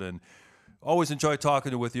episode, and always enjoy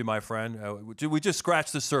talking with you, my friend. We just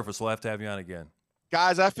scratched the surface. We'll have to have you on again.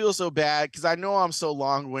 Guys, I feel so bad because I know I'm so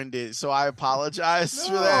long-winded, so I apologize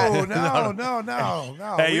for that.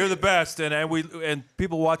 No. Hey, you're the best, and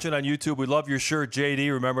people watching on YouTube, we love your shirt,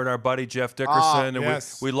 JD. Remembering our buddy Jeff Dickerson, and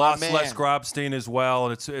yes. we lost Les Grobstein as well,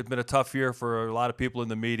 and it's been a tough year for a lot of people in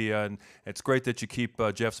the media, and it's great that you keep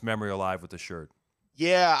Jeff's memory alive with the shirt.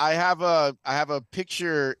 Yeah, I have a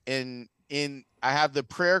picture I have the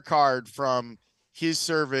prayer card from his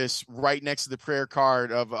service right next to the prayer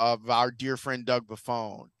card of our dear friend Doug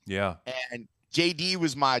Buffone. Yeah. And JD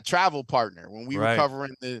was my travel partner when we were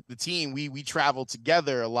covering the team. We traveled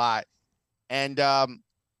together a lot. And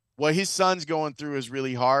what his son's going through is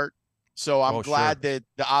really hard. So I'm glad that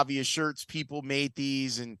the Obvious Shirts people made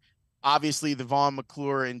these, and obviously the Vaughn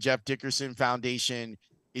McClure and Jeff Dickerson Foundation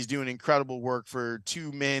is doing incredible work for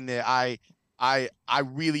two men that I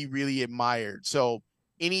really, really admired. So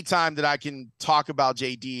anytime that I can talk about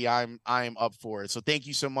JD, I am up for it. So thank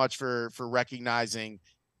you so much for recognizing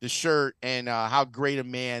the shirt and how great a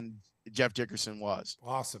man Jeff Dickerson was.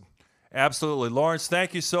 Awesome. Absolutely. Laurence,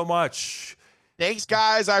 thank you so much. Thanks,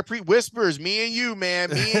 guys. I Whispers, me and you,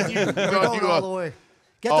 man. Me and you. We're going to do all the way.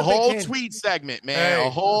 Get a whole tweet segment, man. Hey.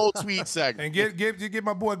 A whole tweet segment. And get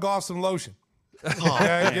my boy Golf some lotion. Get some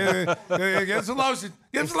lotion.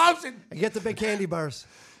 Get some lotion. And get the big candy bars.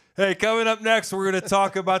 Hey, coming up next, we're going to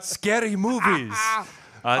talk about scary movies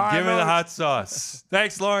on Gimme the Hot Sauce.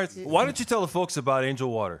 Thanks, Laurence. Why don't you tell the folks about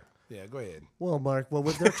Angel Water? Yeah, go ahead. Well, Mark, what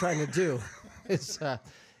they're trying to do is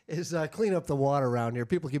clean up the water around here.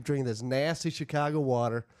 People keep drinking this nasty Chicago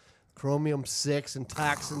water, chromium-6 and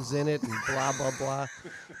toxins in it and blah, blah, blah.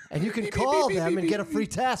 And you can call them and get a free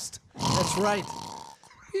test. That's right.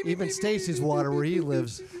 Even Stacey's water where he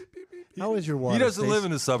lives. How is your water? He doesn't Stacey? live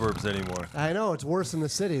in the suburbs anymore. I know. It's worse in the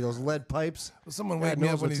city. Those lead pipes. Well, someone wake me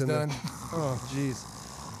up when he's done. Oh, jeez.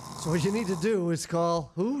 So what you need to do is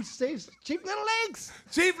call who? Stacey? Chief Little Legs.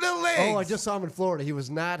 Chief Little Legs. Oh, I just saw him in Florida. He was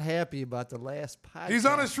not happy about the last podcast. He's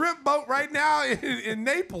on a shrimp boat right now in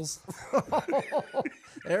Naples.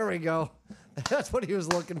 There we go. That's what he was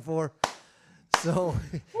looking for. So,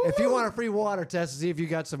 if you want a free water test to see if you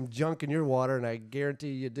got some junk in your water, and I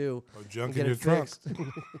guarantee you do, or junk get in your trunk.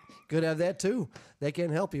 Could have that too. They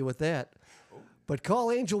can help you with that. But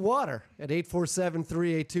call Angel Water at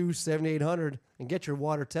 847-382-7800 and get your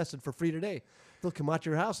water tested for free today. they'll come out to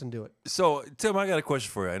your house and do it. So, Tim, I got a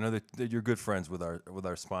question for you. I know that you're good friends with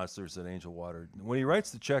our sponsors at Angel Water. When he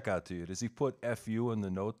writes the check out to you, does he put FU in the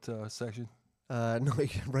note section? No,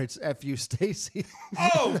 he writes "F you, Stacey."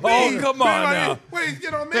 Oh, come on now. Wait,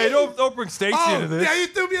 get on me. Hey, don't bring Stacey into this. Yeah, you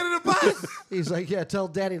threw me under the bus. He's like, "Yeah, tell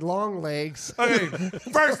Daddy long legs." Okay,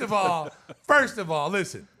 first of all,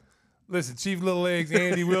 listen, Chief Little Legs,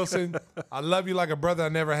 Andy Wilson, I love you like a brother I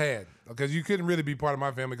never had, because you couldn't really be part of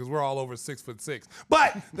my family because we're all over 6'6".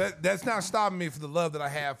 But that's not stopping me for the love that I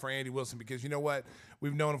have for Andy Wilson, because you know what?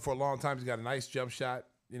 We've known him for a long time. He's got a nice jump shot.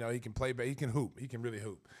 You know, he can play, but he can hoop. He can really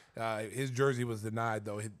hoop. His jersey was denied,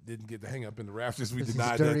 though. He didn't get to hang up in the rafters. We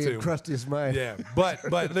denied that, dirty too. and crusty as mine. Yeah, but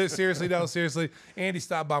seriously, Andy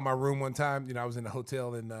stopped by my room one time. You know, I was in a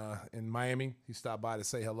hotel in Miami. He stopped by to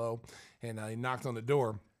say hello, and he knocked on the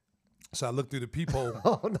door. So I looked through the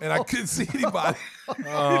peephole, and I couldn't see anybody.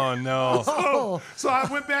 Oh no! So I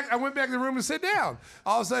went back to the room to sit down.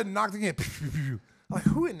 All of a sudden, knocked again. I'm like,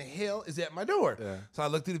 who in the hell is at my door? Yeah. So I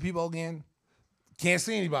looked through the peephole again. Can't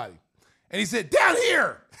see anybody. And he said, down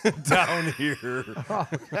here. Down here.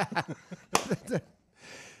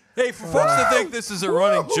 Hey, for folks that think this is a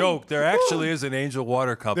running joke, there actually is an Angel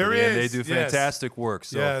Water Company, There and they is, do yes. fantastic work.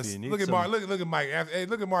 So if you need Look at some, Mark. Look at Mike.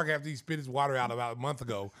 Look at Mark after he spit his water out about a month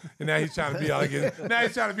ago, and now he's trying to be on again. Now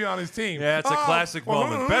he's trying to be on his team. Yeah, it's a classic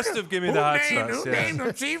moment. Best of Gimme the Hot Sauce. Who named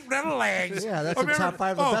him Chief Little Legs? Yeah, that's the top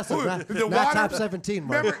 5 of the best. Not top 17,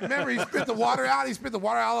 Mark. Remember, he spit the water out. He spit the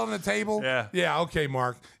water out on the table. Yeah. Yeah. Okay,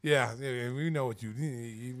 Mark. Yeah, we know what you.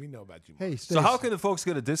 We know about you. Mark. Hey, So how can the folks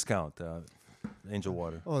get a discount, Angel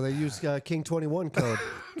Water? Oh, they use King 21 code.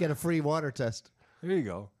 Get a free water test. There you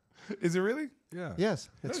go. Is it really? Yeah. Yes,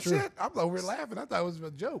 it's Oh, true. shit. I'm over here laughing. I thought it was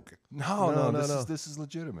a joke. No. No. This is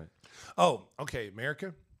legitimate. Oh, okay,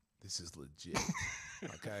 America, this is legit.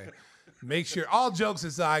 Okay, make sure, all jokes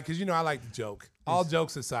aside, because you know I like to joke. All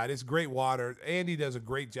jokes aside, it's great water. Andy does a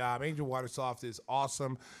great job. Angel Water Soft is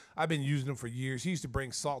awesome. I've been using them for years. He used to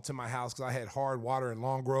bring salt to my house because I had hard water in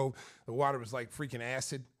Long Grove. The water was like freaking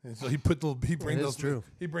acid, and so he bring those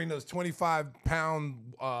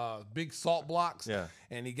 25-pound big salt blocks. Yeah.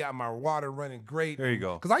 And he got my water running great. There you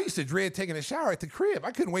go. Because I used to dread taking a shower at the crib. I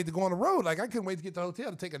couldn't wait to go on the road. Like I couldn't wait to get to the hotel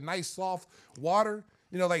to take a nice soft water.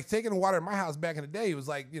 You know, like taking the water in my house back in the day, it was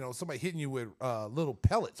like, you know, somebody hitting you with little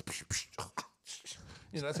pellets.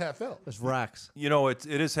 You know, that's how it felt. There's rocks. You know, it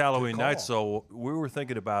is Halloween Good call. night, so we were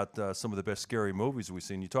thinking about some of the best scary movies we've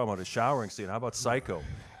seen. You're talking about a showering scene. How about Psycho?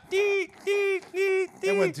 It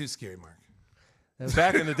wasn't too scary, Mark.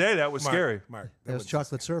 Back in the day, that was scary. Mark. There was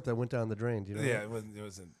chocolate syrup that went down the drain. Do you know Yeah, that? it wasn't. No, that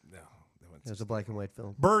wasn't. It was a black and white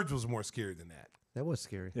film. Birds was more scary than that. That was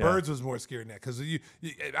scary. Yeah. Birds was more scary than that because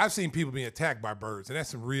I've seen people being attacked by birds, and that's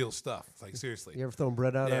some real stuff. Like seriously. You ever thrown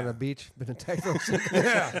bread out on Yeah. a beach? Been attacked from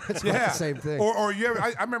Yeah, It's not the same thing. Or you ever?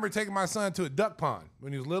 I remember taking my son to a duck pond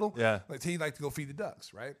when he was little. Yeah. like he liked to go feed the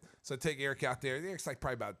ducks, right? So I take Eric out there. Eric's like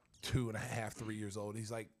probably about 2.5, 3 years old.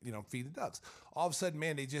 He's like, you know, feed the ducks. All of a sudden,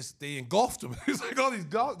 man, they engulfed him. It's like all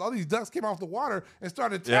these ducks came off the water and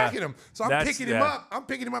started attacking him. So I'm picking him up. I'm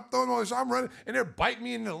picking him up, throwing him on the shore. I'm running, and they're biting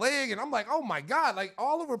me in the leg, and I'm like, oh my god, like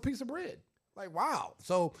all over a piece of bread. Like wow.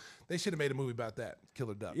 So they should have made a movie about that.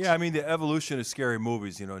 Killer ducks. Yeah, I mean the evolution of scary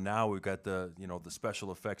movies. You know, now we've got the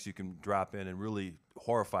special effects you can drop in and really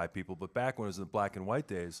horrify people. But back when it was in the black and white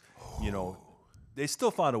days, you know, they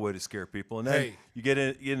still found a way to scare people. And then you get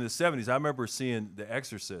in the 70s. I remember seeing The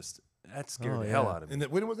Exorcist. That scared the hell out of me. And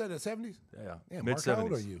when was that? The 70s? Yeah, Yeah, mid Mark, how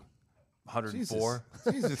old 70s. are you? 104.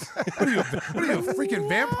 Jesus. What are you, a freaking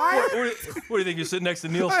vampire? What do you think? You're sitting next to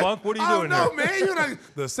Neil Funk? What are you doing no, here? man. You're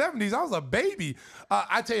like, the 70s, I was a baby.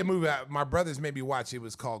 I tell you a movie my brothers made me watch. It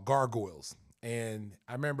was called Gargoyles. And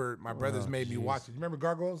I remember my brothers made me watch it. You remember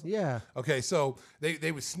Gargoyles? Yeah. Okay, so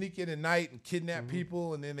they would sneak in at night and kidnap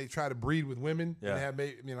people, and then they try to breed with women and have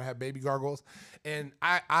baby gargoyles. And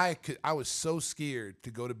I was so scared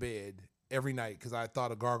to go to bed every night because I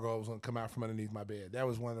thought a gargoyle was going to come out from underneath my bed. That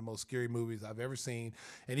was one of the most scary movies I've ever seen.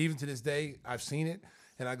 And even to this day, I've seen it,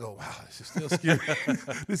 and I go, wow, this is still scary.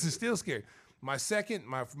 This is still scary. My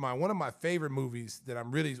one of my favorite movies that I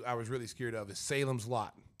was really scared of is Salem's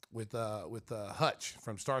Lot with Hutch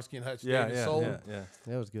from Starsky and Hutch. Yeah, David Soul. yeah.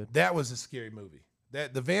 That was good. That was a scary movie.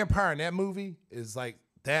 That the vampire in that movie is like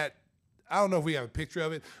that. I don't know if we have a picture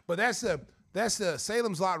of it, but that's the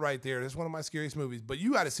Salem's Lot right there. That's one of my scariest movies. But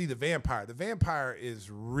you got to see the vampire. The vampire is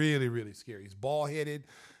really, really scary. He's bald headed,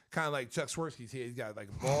 kind of like Chuck Swirsky's head. He's got like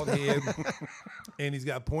a bald head, and he's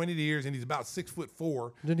got pointed ears, and he's about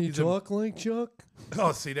 6'4". Didn't he talk like Chuck?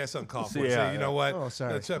 Oh, see, that's uncalled for. Yeah, you know what? Oh,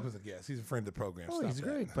 sorry. Chuck was a guest. He's a friend of the program. Oh, Stop he's that.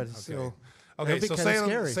 great, but it's still. Okay, That'd be so kinda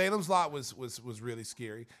scary. Salem's Lot was really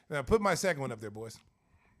scary. Now put my second one up there, boys.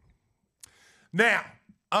 Now,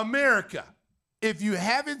 America, if you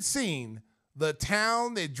haven't seen The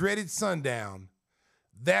Town That Dreaded Sundown,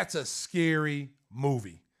 that's a scary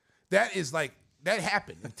movie. That is like, that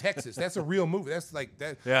happened in Texas. That's a real movie. That's like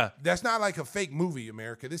that. Yeah. That's not like a fake movie,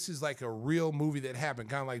 America. This is like a real movie that happened,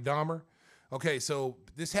 kind of like Dahmer. Okay, so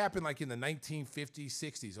this happened like in the 1950s,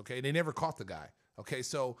 60s. Okay, they never caught the guy. Okay,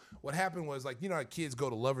 so what happened was, like, you know how kids go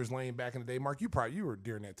to Lover's Lane back in the day? Mark, you were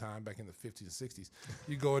during that time back in the 50s and 60s.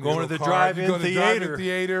 You go in Going to the drive-in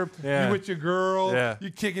theater. Yeah. You with your girl. Yeah.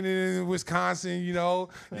 You kicking it in Wisconsin. You know,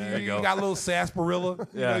 you got a little sarsaparilla.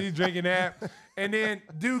 You know, you drinking that. And then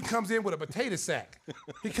dude comes in with a potato sack.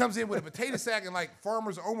 He comes in with a potato sack and like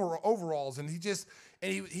farmer's overalls, and he just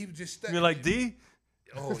stuck. You're like D.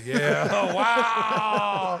 Oh yeah! Oh,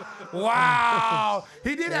 wow! Wow!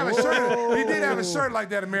 He did have a shirt. He did have a shirt like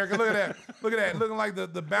that, America. Look at that! Look at that! Looking like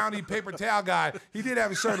the Bounty paper towel guy. He did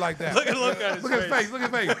have a shirt like that. Look at his face. Look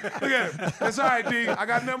at his face. Look at him. That's all right, D. I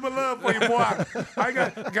got nothing but love for you, boy.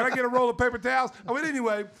 Can I get a roll of paper towels? Oh, but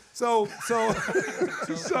anyway, so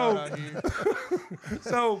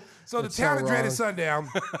the Town That Dreaded Sundown.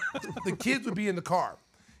 The kids would be in the car.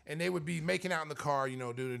 And they would be making out in the car, you know,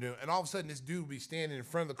 and all of a sudden this dude would be standing in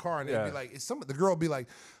front of the car, and they'd be like, the girl would be like,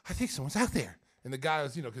 I think someone's out there. And the guy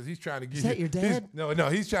was, you know, because he's trying to get. Is that your dad? No,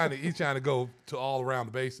 he's trying to go to all around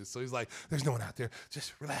the bases. So he's like, there's no one out there.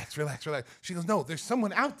 Just relax. She goes, no, there's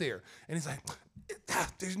someone out there. And he's like,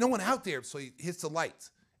 there's no one out there. So he hits the lights,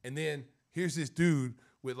 and then here's this dude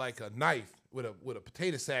with like a knife with a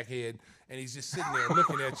potato sack head, and he's just sitting there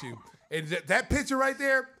looking at you. And that picture right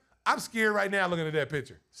there. I'm scared right now looking at that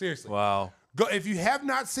picture. Seriously. Wow. Go, if you have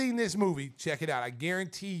not seen this movie, check it out. I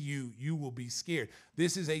guarantee you will be scared.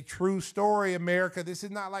 This is a true story, America. This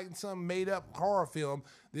is not like some made-up horror film.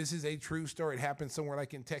 This is a true story. It happened somewhere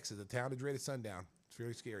like in Texas, The Town That Dreaded Sundown. It's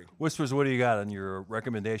very scary. Whispers, what do you got on your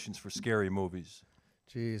recommendations for scary movies?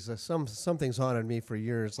 Jeez, something's haunted me for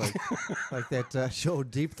years, like that show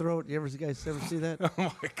Deep Throat. You guys ever see that?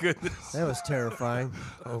 Oh my goodness. That was terrifying.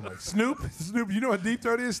 Oh my! Snoop. You know what Deep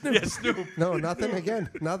Throat is? Snoop. Yeah, Snoop. No, nothing again.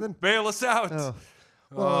 Nothing. Bail us out.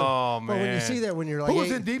 Oh, Man. Well, when you see that, when you're like, Who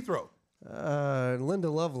was in Deep Throat? Linda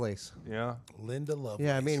Lovelace. Yeah. Linda Lovelace.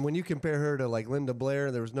 Yeah, I mean, when you compare her to like Linda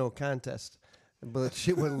Blair, there was no contest. But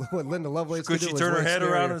what Linda Lovelace Could do she was turn her way head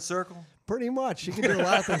scarier. around in a circle? Pretty much. She could do a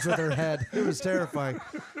lot of things with her head. It was terrifying.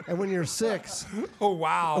 And when you're 6, Oh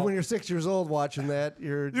wow! when you're 6 years old watching that,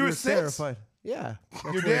 you're were 6? terrified. Yeah.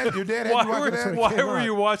 Your dad had you watching that? Why came were out.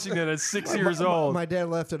 you watching that at 6 years old? My dad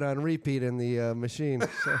left it on repeat in the machine.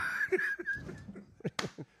 So,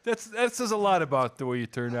 That says a lot about the way you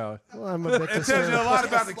turned out. well, I'm a bit It tells concerned. you a lot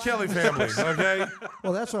about the Kelley family. Okay.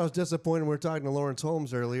 Well, that's why I was disappointed. We were talking to Laurence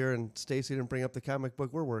Holmes earlier, and Stacey didn't bring up the comic book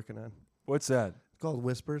we're working on. What's that? It's called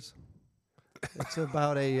Whispers. It's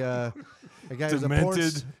about a guy who's a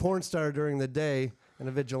Demented. porn star during the day and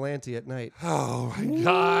a vigilante at night. Oh my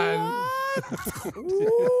God.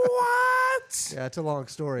 What? Yeah, it's a long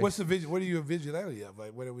story. What's the what are you a vigilante of?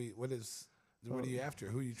 Like, what are you after?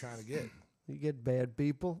 Who are you trying to get? You get bad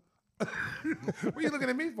people. What are you looking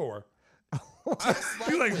at me for?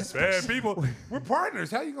 You're like bad people. We're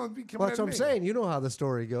partners. How are you going to be coming Well, that's at what I'm me? saying. You know how the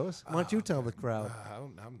story goes. Why don't you tell the crowd? I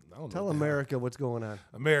don't Tell know. America what's going on.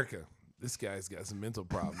 America. This guy's got some mental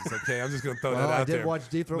problems. Okay, I'm just gonna throw Well, that out I did there. watch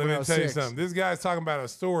Deep Throat Let when me I was tell you 6. something. This guy's talking about a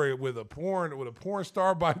story with a porn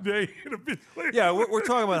star by day and a vigilante. Yeah, we're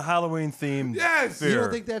talking about Halloween themed. Yes. fear. You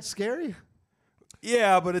don't think that's scary?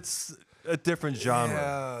 Yeah, but it's a different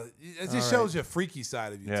genre. Yeah, it just shows you a freaky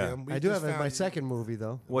side of you, Yeah. Tim. We I do just have my found- second movie,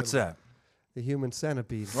 though. What's that? The Human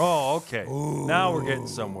Centipede. Oh, okay. Now we're getting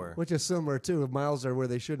somewhere. Which is similar, too. Miles are where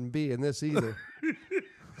they shouldn't be in this either.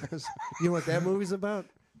 You know what that movie's about?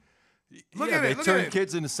 Look yeah, at they it. Look turn at it.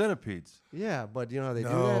 kids into centipedes. Yeah, but you know how they do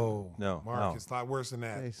No, No, Mark, no. it's a lot worse than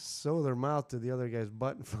that? that. They sew their mouth to the other guy's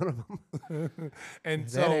butt in front of them. And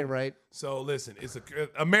That so, ain't right. So listen, it's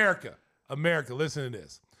America. Listen to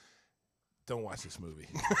this. Don't watch this movie.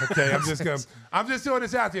 Okay, I'm just throwing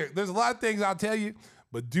this out there. There's a lot of things I'll tell you,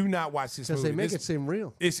 but do not watch this Because movie. they make it seem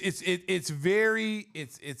real. It's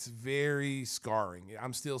very scarring.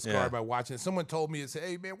 I'm still scarred Yeah. by watching it. Someone told me to say,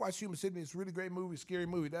 "Hey man, watch Human Centipede. It's a really great movie, scary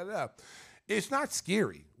movie." Da da da. It's not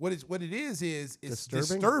scary. What it is it's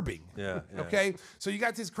disturbing. Yeah, yeah. Okay. So you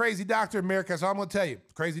got this crazy doctor in America. So I'm gonna tell you,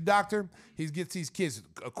 crazy doctor. He gets these kids.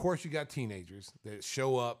 Of course, you got teenagers that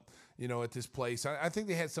show up. You know, at this place, I think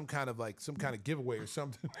they had some kind of giveaway or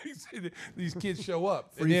something. These kids show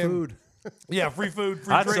up. Free food. Yeah, free food,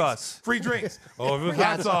 free Hot drinks. sauce. Free drinks. Oh, if it was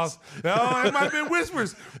hot sauce. No, it might have been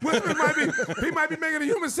Whispers. Whispers he might be making a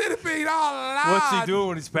human centipede. Oh, Lord. What's he doing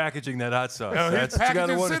when he's packaging that hot sauce? He's That's what you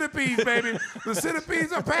gotta packaging wonder. centipedes, baby. The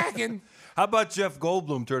centipedes are packing. How about Jeff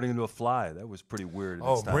Goldblum turning into a fly? That was pretty weird. At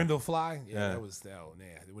Oh, its time. Brindlefly. Yeah, Yeah. that was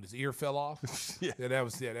when his ear fell off. Yeah. that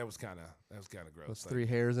was kind of gross. Those 3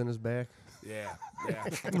 hairs in his back. Yeah.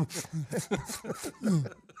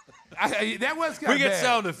 That was kind of bad. We get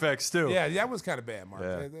sound effects too. Yeah, that was kind of bad, Mark.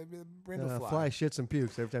 Yeah. Brindlefly. Fly shits and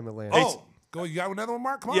pukes every time it lands. Oh, go! You got another one,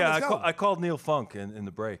 Mark? Come on, Yeah, let's go. I called Neil Funk in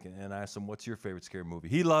the break and I asked him, "What's your favorite scary movie?"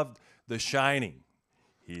 He loved The Shining.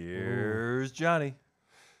 Here's Johnny.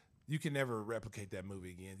 You can never replicate that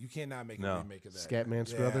movie again. You cannot make No. a remake of that. Scatman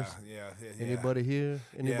Struthers? Yeah. Anybody here?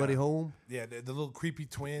 Anybody home? Yeah, the little creepy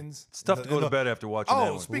twins. It's tough to go to bed after watching that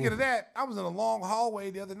Oh, one. speaking of that, I was in a long hallway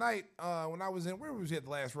the other night when I was in, where was it the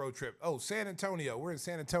last road trip? Oh, San Antonio. We're in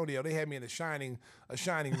San Antonio. They had me in a shining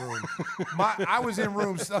room. I was in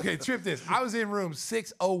room, okay, trip this. I was in room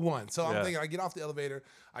 601. So I'm thinking, I get off the elevator.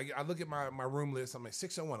 I look at my room list. I'm like,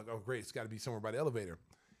 601. I go, oh, great. It's got to be somewhere by the elevator.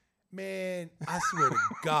 Man, I swear to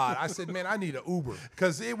God. I said, man, I need an Uber.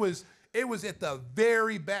 Because it was at the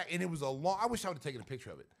very back, and it was a long, I wish I would have taken a picture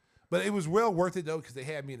of it. But it was well worth it, though, because they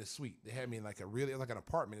had me in a suite. They had me in like an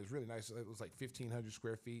apartment. It was really nice. It was like 1,500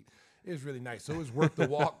 square feet. It was really nice. So it was worth the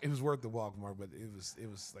walk. It was worth the walk, Mark, but it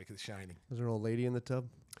was like a shining. Was there an old lady in the tub?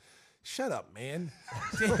 Shut up, man.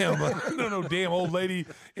 Damn, no damn old lady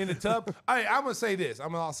in the tub. I'm going to say this.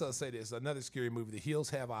 I'm going to also say this. Another scary movie, The Hills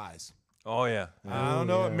Have Eyes. Oh yeah. I don't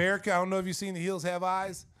know, America. I don't know if you've seen The Hills Have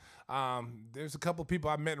Eyes. There's a couple of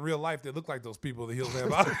people I met in real life that look like those people. The Hills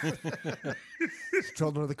Have Eyes.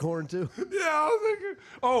 Children of the Corn too. Yeah, I was thinking.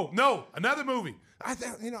 Oh no, another movie.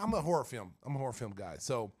 I'm a horror film. I'm a horror film guy.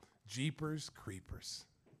 So Jeepers Creepers,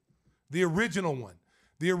 the original one.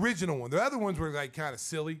 The other ones were like kind of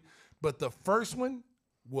silly, but the first one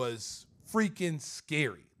was freaking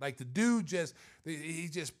scary. Like the dude he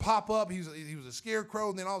just pop up. He was a scarecrow,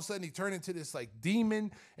 and then all of a sudden he turned into this like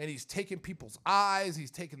demon, and he's taking people's eyes, he's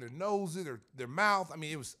taking their noses, their mouth. I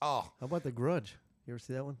mean, it was How about The Grudge? You ever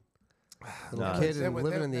see that one? The Nah. little kid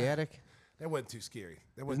living in the attic. That wasn't too scary.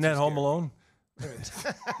 Isn't that Home Alone?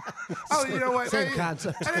 Oh, you know what? Same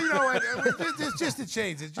concept. You know what? It's just a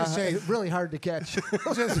change. It's just change. Really hard to catch.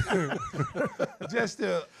 Who's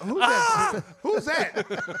that?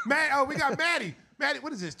 Matt. Oh, we got Maddie. Maddie,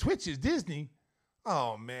 what is this? Twitches, Disney.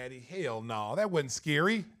 Oh, Maddie, hell no, that wasn't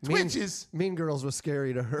scary. Twitches. Mean Girls was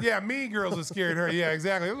scary to her. Yeah, Mean Girls was scary to her. Yeah,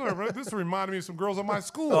 exactly. This reminded me of some girls on my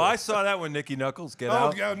school. Oh, I saw that one. Nicky Knuckles, Get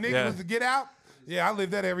Out. Oh, Nick was the Get Out. Yeah, I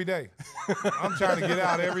live that every day. I'm trying to get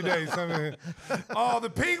out every day. Oh,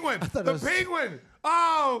 the penguin. Penguin.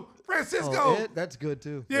 Oh, Francisco. Oh, that's good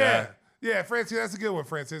too. Yeah, Francisco. That's a good one,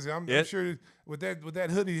 Francisco. I'm sure with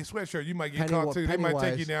that hoodie sweatshirt, you might get caught too. They might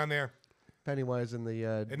take you down there. Pennywise in the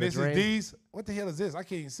And this drain. is D's. What the hell is this? I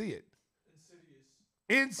can't even see it.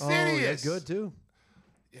 Insidious. Oh, that's good too.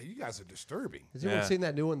 Yeah, you guys are disturbing. Has anyone seen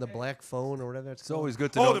that new one, The Black Phone or whatever that's It's called? always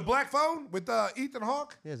good to know. Oh, the black phone with Ethan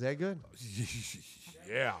Hawke. Yeah, is that good?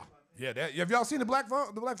 Yeah. Have y'all seen the black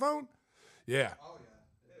phone? The black phone? Yeah.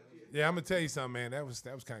 Yeah, I'm gonna tell you something, man. That was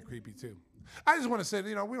kind of creepy too. I just want to say,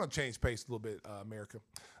 we're gonna change pace a little bit, America.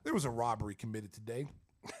 There was a robbery committed today.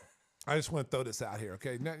 I just want to throw this out here,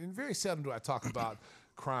 okay? Now, very seldom do I talk about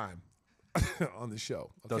crime on the show.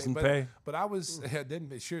 Okay? Doesn't pay. But I was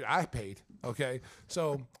didn't sure I paid. Okay,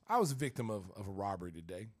 so I was a victim of a robbery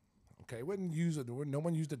today. Okay, no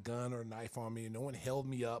one used a gun or a knife on me. No one held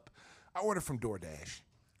me up. I ordered from DoorDash.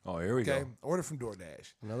 Oh, here we Okay, go. ordered from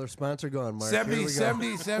DoorDash. Another sponsor gone, Mark. Here we go.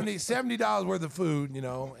 $70 worth of food,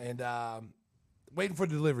 and waiting for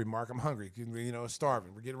delivery, Mark. I'm hungry,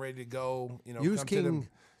 starving. We're getting ready to go, Use come King to the...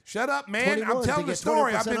 Shut up, man. 21 I'm to telling the get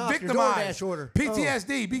story. 20% I've been off your victimized. DoorDash order.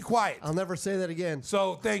 PTSD, be quiet. I'll never say that again.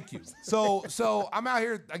 So thank you. So I'm out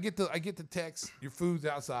here. I get the text. Your food's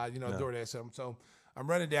outside. DoorDash something. So I'm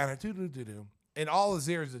running down here. And all is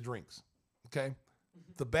there is the drinks. Okay,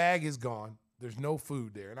 the bag is gone. There's no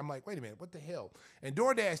food there. And I'm like, wait a minute, what the hell? And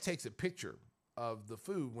DoorDash takes a picture of the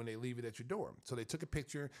food when they leave it at your door. So they took a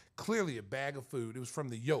picture. Clearly a bag of food. It was from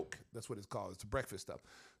the Yoke. That's what it's called. It's the breakfast stuff.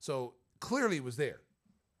 So clearly it was there.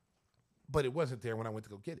 But it wasn't there when I went to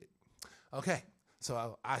go get it. Okay,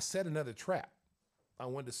 so I set another trap. I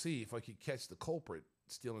wanted to see if I could catch the culprit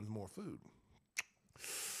stealing more food.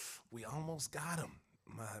 We almost got him.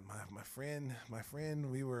 My friend,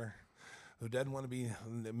 we were who doesn't want to be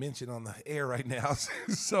mentioned on the air right now.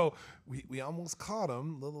 So we almost caught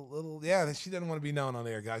him. Yeah, she doesn't want to be known on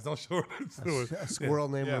the air, guys. Don't show her. A squirrel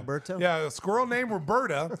named Roberto? Yeah, a squirrel named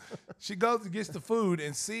Roberta. She goes and gets the food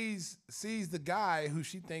and sees the guy who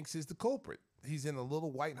she thinks is the culprit. He's in a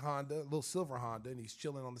little white Honda, a little silver Honda, and he's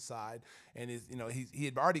chilling on the side. And he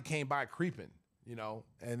had already came by creeping,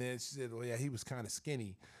 And then she said, well, yeah, he was kind of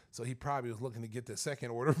skinny. So he probably was looking to get the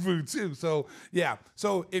second order of food too. So yeah.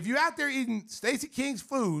 So if you're out there eating Stacey King's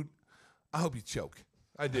food, I hope you choke.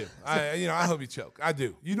 I do. I hope you choke. I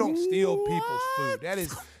do. You don't steal people's food. That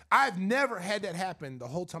is, I've never had that happen the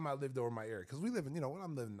whole time I lived over my area. Because we live in, when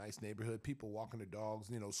I'm living in a nice neighborhood, people walking their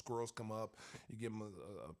dogs, squirrels come up, you give them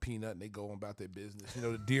a peanut and they go on about their business.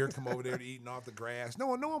 The deer come over there to eating off the grass. No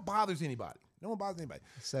one bothers anybody. No one bothers anybody.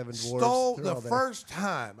 Seven dwarfs. Stole the first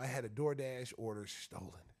time I had a DoorDash order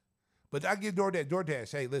stolen. But I give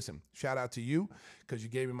DoorDash, hey, listen, shout out to you because you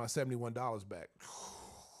gave me my $71 back.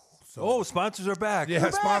 So, sponsors are back. Yeah,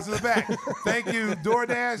 sponsors are back. Thank you,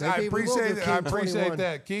 DoorDash. I appreciate it. I appreciate 21.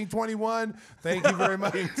 that. King 21, thank you very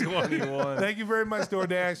much. King 21. Thank you very much,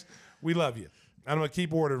 DoorDash. We love you. I'm going to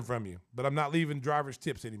keep ordering from you, but I'm not leaving drivers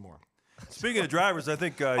tips anymore. Speaking of drivers, I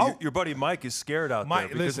think your buddy Mike is scared out there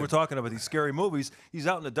because we're talking about these scary movies. He's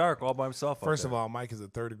out in the dark all by himself. First of all, Mike is a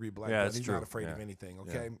third-degree black belt. He's true. not afraid of anything,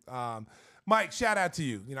 okay? Yeah. Mike, shout out to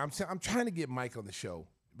you. I'm trying to get Mike on the show.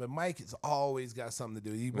 But Mike has always got something to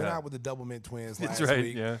do. He went out with the Double Mint Twins last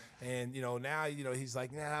week. Yeah. And, now, he's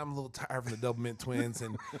like, I'm a little tired from the Double Mint Twins,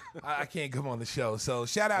 and I can't come on the show. So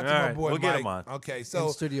shout out to my boy Mike. We'll get him on. Okay,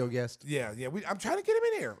 so studio guest. Yeah. I'm trying to get him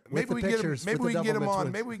in here. Maybe we can get him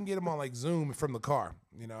on. Maybe we can get him on like Zoom from the car.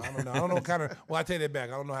 I don't know. I don't know kind of. Well, I take that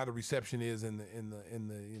back. I don't know how the reception is in the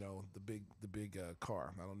big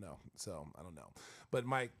car. I don't know. So I don't know. But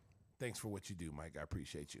Mike, thanks for what you do, Mike. I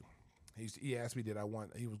appreciate you. He asked me, he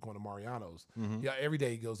was going to Mariano's. Mm-hmm. Yeah, every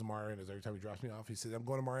day he goes to Mariano's. Every time he drops me off, he says, I'm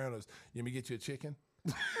going to Mariano's. You want me to get you a chicken?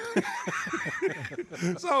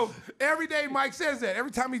 So every day Mike says that.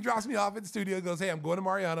 Every time he drops me off at the studio, he goes, hey, I'm going to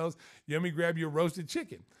Mariano's. You want me to grab you a roasted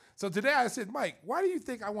chicken? So today I said, Mike, why do you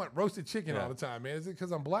think I want roasted chicken all the time, man? Is it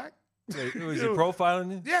because I'm black? Was he profiling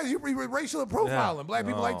you? Yeah, you racial profiling. Yeah. Black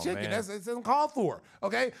people like chicken. Man. That's uncalled for.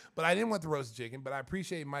 Okay, but I didn't want the roasted chicken. But I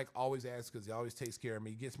appreciate Mike always asks because he always takes care of me.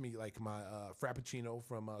 He gets me like my Frappuccino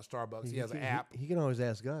from Starbucks. He has an app. He can always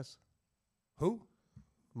ask us. Who?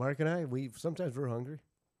 Mark and I. Sometimes we're hungry.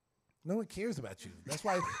 No one cares about you. That's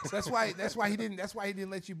why he didn't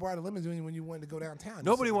let you borrow the limousine when you wanted to go downtown.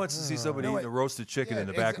 Nobody wants to see somebody eating a roasted chicken in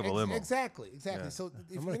the back of a limo. Exactly. Yeah. So if I'm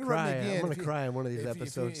you gonna interrupt cry. me again, I'm gonna cry in one of these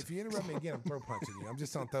episodes. If you interrupt me again, I'm throw punching you. I'm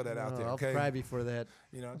just gonna throw that out there. Okay. I'll cry before that.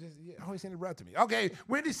 Always interrupting me. Okay.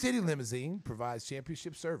 Windy City Limousine provides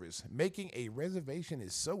championship service. Making a reservation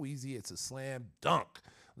is so easy. It's a slam dunk.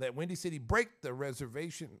 Let Windy City break the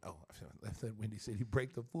reservation. Let Windy City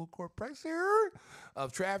break the full court pressure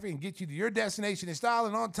of traffic and get you to your destination in style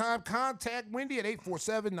and on time. Contact Windy at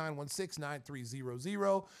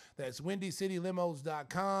 847-916-9300. That's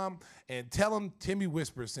WindyCityLimos.com. And tell them Timmy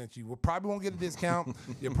Whisper sent you. We probably won't get a discount.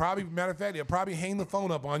 Matter of fact, they'll probably hang the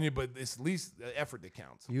phone up on you, but it's at least the effort that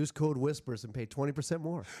counts. Use code Whispers and pay 20%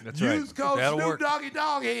 more. That's right. Use code That'll Snoop work. Doggy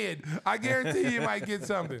Doghead. I guarantee you might get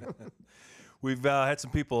something. We've had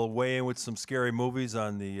some people weigh in with some scary movies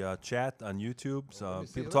on the chat on YouTube. So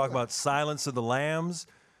people talk about Silence of the Lambs.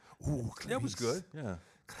 Ooh, That was good. Yeah.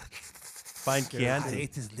 Find I Chianti.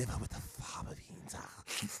 ate his liver with the fava beans.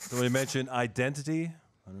 Somebody mentioned Identity.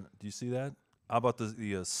 Do you see that? How about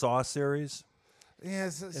the Saw series?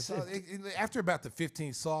 Yeah, after about the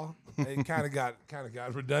 15th Saw, it kind of got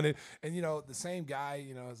redundant. And the same guy,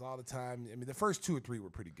 is all the time. I mean, the first 2 or 3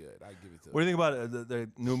 were pretty good. I give it to. What do you think about the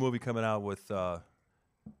new movie coming out with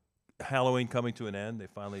Halloween coming to an end? They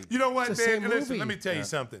finally. You know what, It's the man? same Listen, movie. let me tell you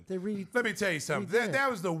something. Let me tell you something. redid it.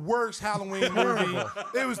 That was the worst Halloween movie.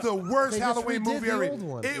 It was the worst They just Halloween redid movie the ever. old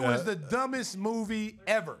one. It was the dumbest movie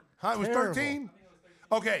ever. Huh? It was Terrible. 13?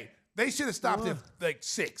 Okay. They should have stopped at like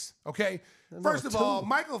 6. Okay. First of all,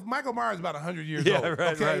 Michael Myers is about 100 years old.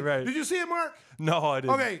 right, okay? right. Did you see it, Mark? No, I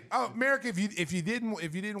didn't. Okay, America, if you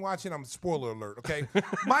didn't watch it, I'm spoiler alert. Okay,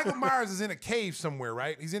 Michael Myers is in a cave somewhere,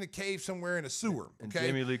 right? He's in a cave somewhere in a sewer. And Okay,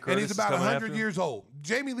 Jamie Lee and Curtis he's is about coming 100 after him? years old.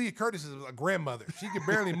 Jamie Lee Curtis is a grandmother. She can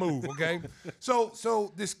barely move. Okay,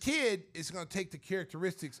 so this kid is going to take the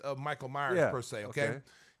characteristics of Michael Myers per se. Okay,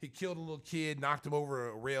 he killed a little kid, knocked him over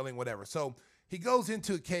a railing, whatever. So he goes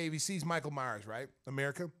into a cave. He sees Michael Myers, right?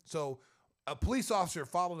 America. So a police officer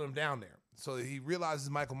followed him down there. So he realizes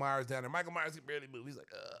Michael Myers down there. Michael Myers can barely move.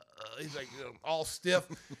 He's like all stiff.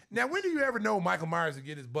 Now, when do you ever know Michael Myers would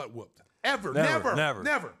get his butt whooped? Ever. Never.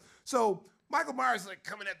 Never. So Michael Myers like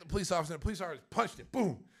coming at the police officer, and the police officer punched him,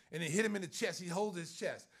 boom, and then hit him in the chest. He holds his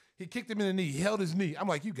chest. He kicked him in the knee. He held his knee. I'm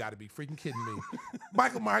like, you got to be freaking kidding me.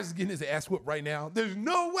 Michael Myers is getting his ass whipped right now. There's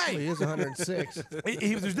no way. Well, he is 106.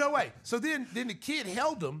 There's no way. So then the kid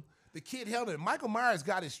held him. Michael Myers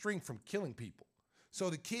got his strength from killing people.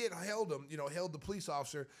 So the kid held him, held the police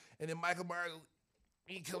officer, and then Michael Myers,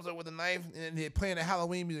 he comes up with a knife, and they're playing the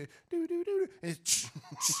Halloween music, do do do, and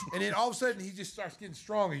then all of a sudden he just starts getting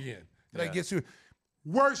strong again. Like gets through.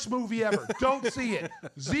 Worst movie ever. Don't see it.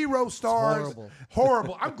 0 stars.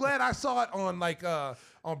 Horrible. I'm glad I saw it on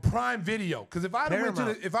on Prime Video, because if I'd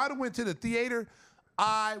have went to the theater,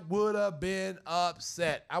 I would have been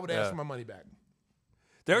upset. I would ask for my money back.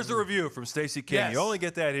 There's a review from Stacey King. Yes. You only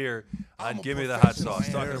get that here on Gimme the Hot Sauce.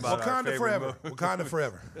 Talking about our Wakanda favorite forever. movie. Wakanda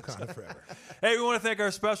forever. Wakanda forever. Hey, we want to thank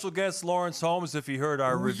our special guest, Laurence Holmes. If you heard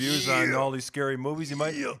our reviews on all these scary movies, you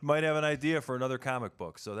might have an idea for another comic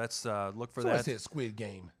book. So that's look for that. I said Squid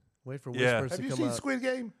Game. Wait for whispers Have to you come seen out. Squid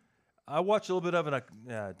Game? I watched a little bit of it.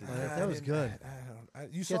 That was good.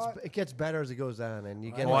 You saw it? It gets better as it goes on, and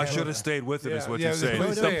you get. I should have stayed with it, is what you're Yeah, saying.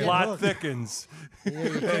 please The stay. plot thickens. You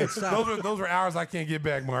can't stop. Those are hours I can't get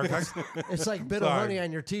back, Mark. It's like bit of Sorry. honey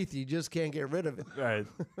on your teeth. You just can't get rid of it. Right.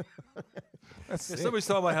 Somebody's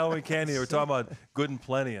talking about Halloween candy. They were talking about Good and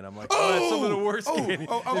Plenty, and I'm like, that's some of the worst candy in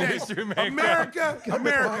okay. history of mankind.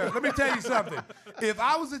 America, let me tell you something. If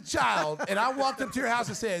I was a child and I walked up to your house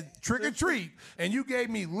and said, trick or treat, and you gave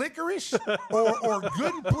me licorice or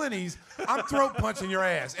Good and Plenty's, I'm throat punching your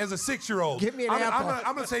ass as a 6-year-old. Give me an apple.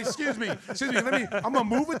 I'm going to say, excuse me, I'm going to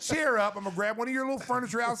move a chair up. I'm going to grab one of your little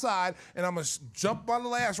furniture outside, and I'm going to jump my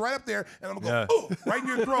little ass right up there, and I'm going to go, ooh, right in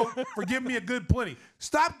your throat for giving me a Good Plenty.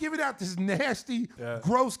 Stop giving out this nasty,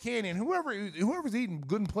 gross candy. And whoever's eating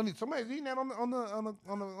Good and Plenty, somebody's eating that on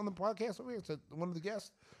the podcast over here. It's one of the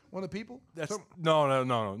guests, one of the people. No.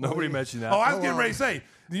 Nobody mentioned that. Oh, I was getting ready to say,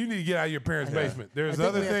 you need to get out of your parents' basement. There's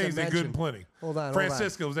other things than Good and Plenty. Hold on.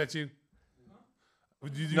 Francisco, was that you?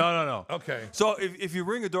 No. Okay. So if you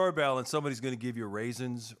ring a doorbell and somebody's going to give you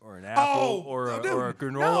raisins or an apple or a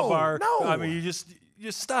granola bar, I mean, you just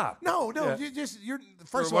stop. No. Yeah. You're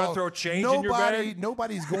first Or of all, throw change in your bag?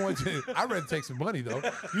 nobody's going to. I'd rather take some money though.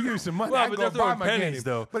 You give me some money. Well, I but can they're go buy throwing my pennies, candy.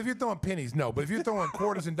 though. But if you're throwing pennies, no. But if you're throwing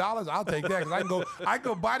quarters and dollars, I'll take that because I can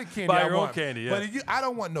go buy the candy. Buy I your own want. candy, yeah. But I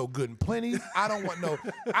don't want no Good and Plenty. I don't want no.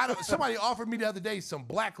 Somebody offered me the other day some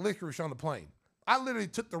black licorice on the plane. I literally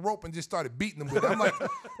took the rope and just started beating them with it. I'm like,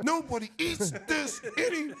 nobody eats this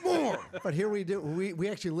anymore. But here we do. We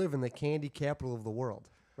actually live in the candy capital of the world,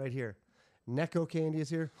 right here. Necco candy is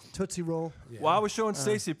here. Tootsie Roll. Yeah. Well, I was showing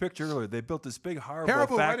Stacey a picture earlier. They built this big Haribo right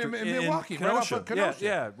factory in Milwaukee, right off Kenosha. of Kenosha.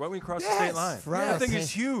 Yeah, right when you cross the state line. That thing is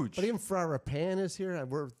huge. But even Frarapan is here.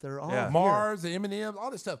 They're all here. Mars, the M&M's, all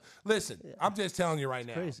this stuff. Listen, I'm just telling you right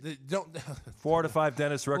now. Crazy. Don't 4 out of 5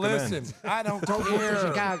 dentists recommend. listen. I don't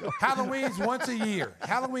care. Halloween's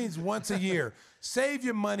once a year. Save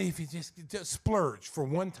your money if you just splurge for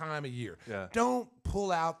one time a year. Yeah. Don't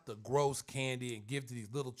pull out the gross candy and give to these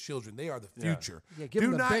little children. They are the future. Yeah, give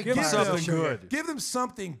them the big Give them something good. Give them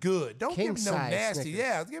something good. Don't give them no nasty. Snickers.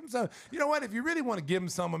 Yeah, give them some. You know what? If you really want to give them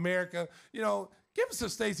some, America, give us some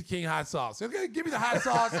Stacey King hot sauce. Okay, give me the hot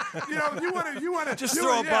sauce. You want to Just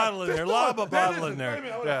throw a bottle in there. Lob a bottle in there.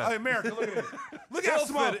 Yeah. Hey, America, look at this. Look how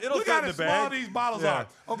small. Look how small these bottles are.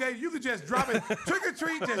 Okay, you could just drop it. Trick or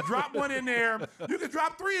treat, just drop one in there. You could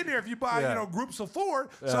drop 3 in there if you buy, groups of 4.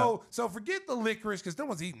 Yeah. So forget the licorice because no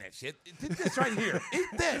one's eating that shit. Eat this right here. Eat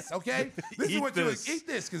this, okay? This is what you eat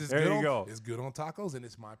this because it's There good. you go. It's good on tacos and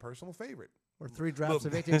it's my personal favorite. Or 3 drops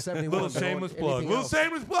of 1871. Little shameless plug. Anything Little else.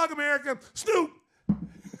 shameless plug, America. Snoop.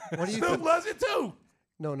 What do you Snoop think? loves it too.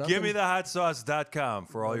 No, nothing. GimmeTheHotSauce.com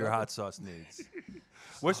for all your hot sauce needs.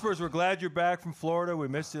 Whispers, we're glad you're back from Florida. We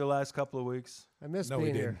missed you the last couple of weeks. I miss No, we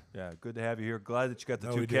being didn't. here. Yeah, good to have you here. Glad that you got the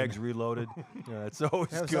No, 2 we kegs didn't. reloaded. Yeah, it's always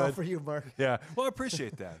That was good. all for you, Mark. Yeah, well, I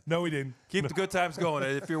appreciate that. No, we didn't. Keep the good times going.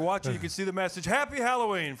 If you're watching, you can see the message. Happy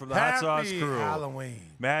Halloween from the Hot Sauce Happy crew. Halloween.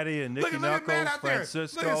 Maddie and Nicky Look at Matt Knuckles, out there.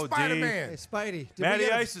 Francisco, Look at D. Spider-Man. Hey, Spidey. Did we Matty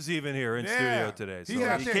get a- Ice is even here in studio today. So He's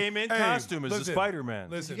out he there. came in Hey, costume as the listen, Spider-Man.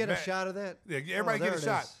 Did Listen, you get a Matt- shot of that? Yeah, everybody there get a it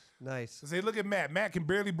shot. is. Nice. Say, look at Matt. Matt can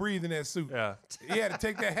barely breathe in that suit. Yeah. He had to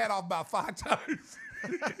take that hat off about 5 times.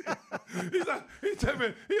 He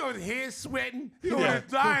was head sweating. He was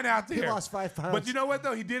dying out there. He lost 5 pounds. But you know what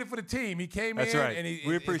though? He did it for the team. He came That's in right. and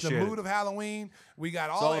We it's appreciate the it. mood of Halloween. We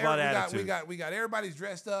got all about attitude. we got everybody's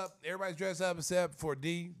dressed up. Everybody's dressed up except for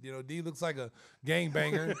D. D looks like a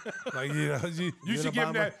gangbanger. you should give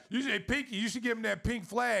him that. You should Pinky. You should give him that pink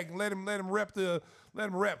flag and let him rep the Let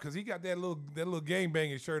him rep because he got that little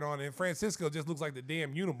gangbanging shirt on. And Francisco just looks like the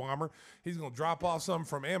damn Unabomber. He's gonna drop off something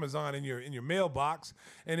from Amazon in your mailbox.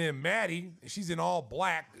 And then Maddie, she's in all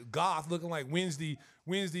black, goth, looking like Wednesday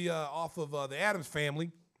off of the Addams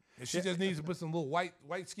Family. And she just needs to put some little white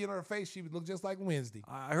skin on her face. She would look just like Wednesday.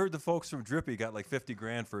 I heard the folks from Drippy got like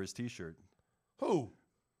 $50,000 for his T-shirt. Who?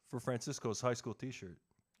 For Francisco's high school T-shirt.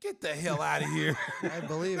 Get the hell out of here. I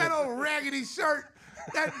believe that it. old raggedy shirt,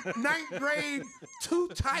 that 9th grade, too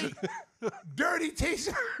tight, dirty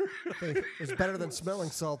T-shirt. It's better than smelling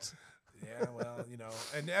salts. Yeah, well,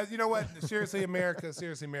 and as you know what? Seriously, America,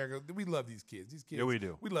 we love these kids. These kids. Yeah, we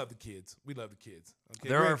do. We love the kids. Okay?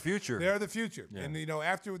 They're our future. They're the future. Yeah. And,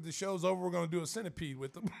 after the show's over, we're going to do a centipede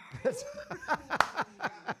with them.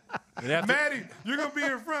 Maddie, you're going to be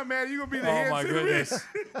in front, Maddie. You're going to be the head my goodness.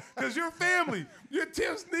 Because you're family. You're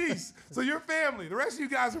Tim's niece. So you're family. The rest of you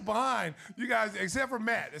guys are behind. You guys, except for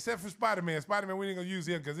Matt, except for Spider-Man. Spider-Man, we ain't going to use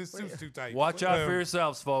him because his suit's too tight. Watch out for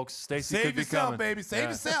yourselves, folks. Stacey Save could be yourself, coming. baby. Save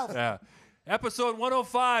yourself. Yeah. Episode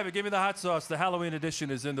 105 of Give Me the Hot Sauce. The Halloween edition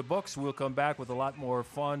is in the books. We'll come back with a lot more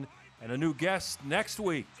fun and a new guest next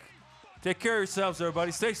week. Take care of yourselves,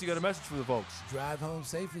 everybody. Stacey, you got a message for the folks. Drive home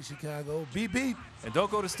safely, Chicago. Beep, beep. And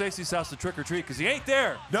don't go to Stacey's house to trick or treat because he ain't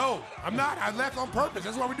there. No, I'm not. I left on purpose.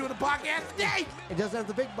 That's why we're doing the podcast today. It doesn't have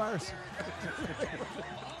the big bars.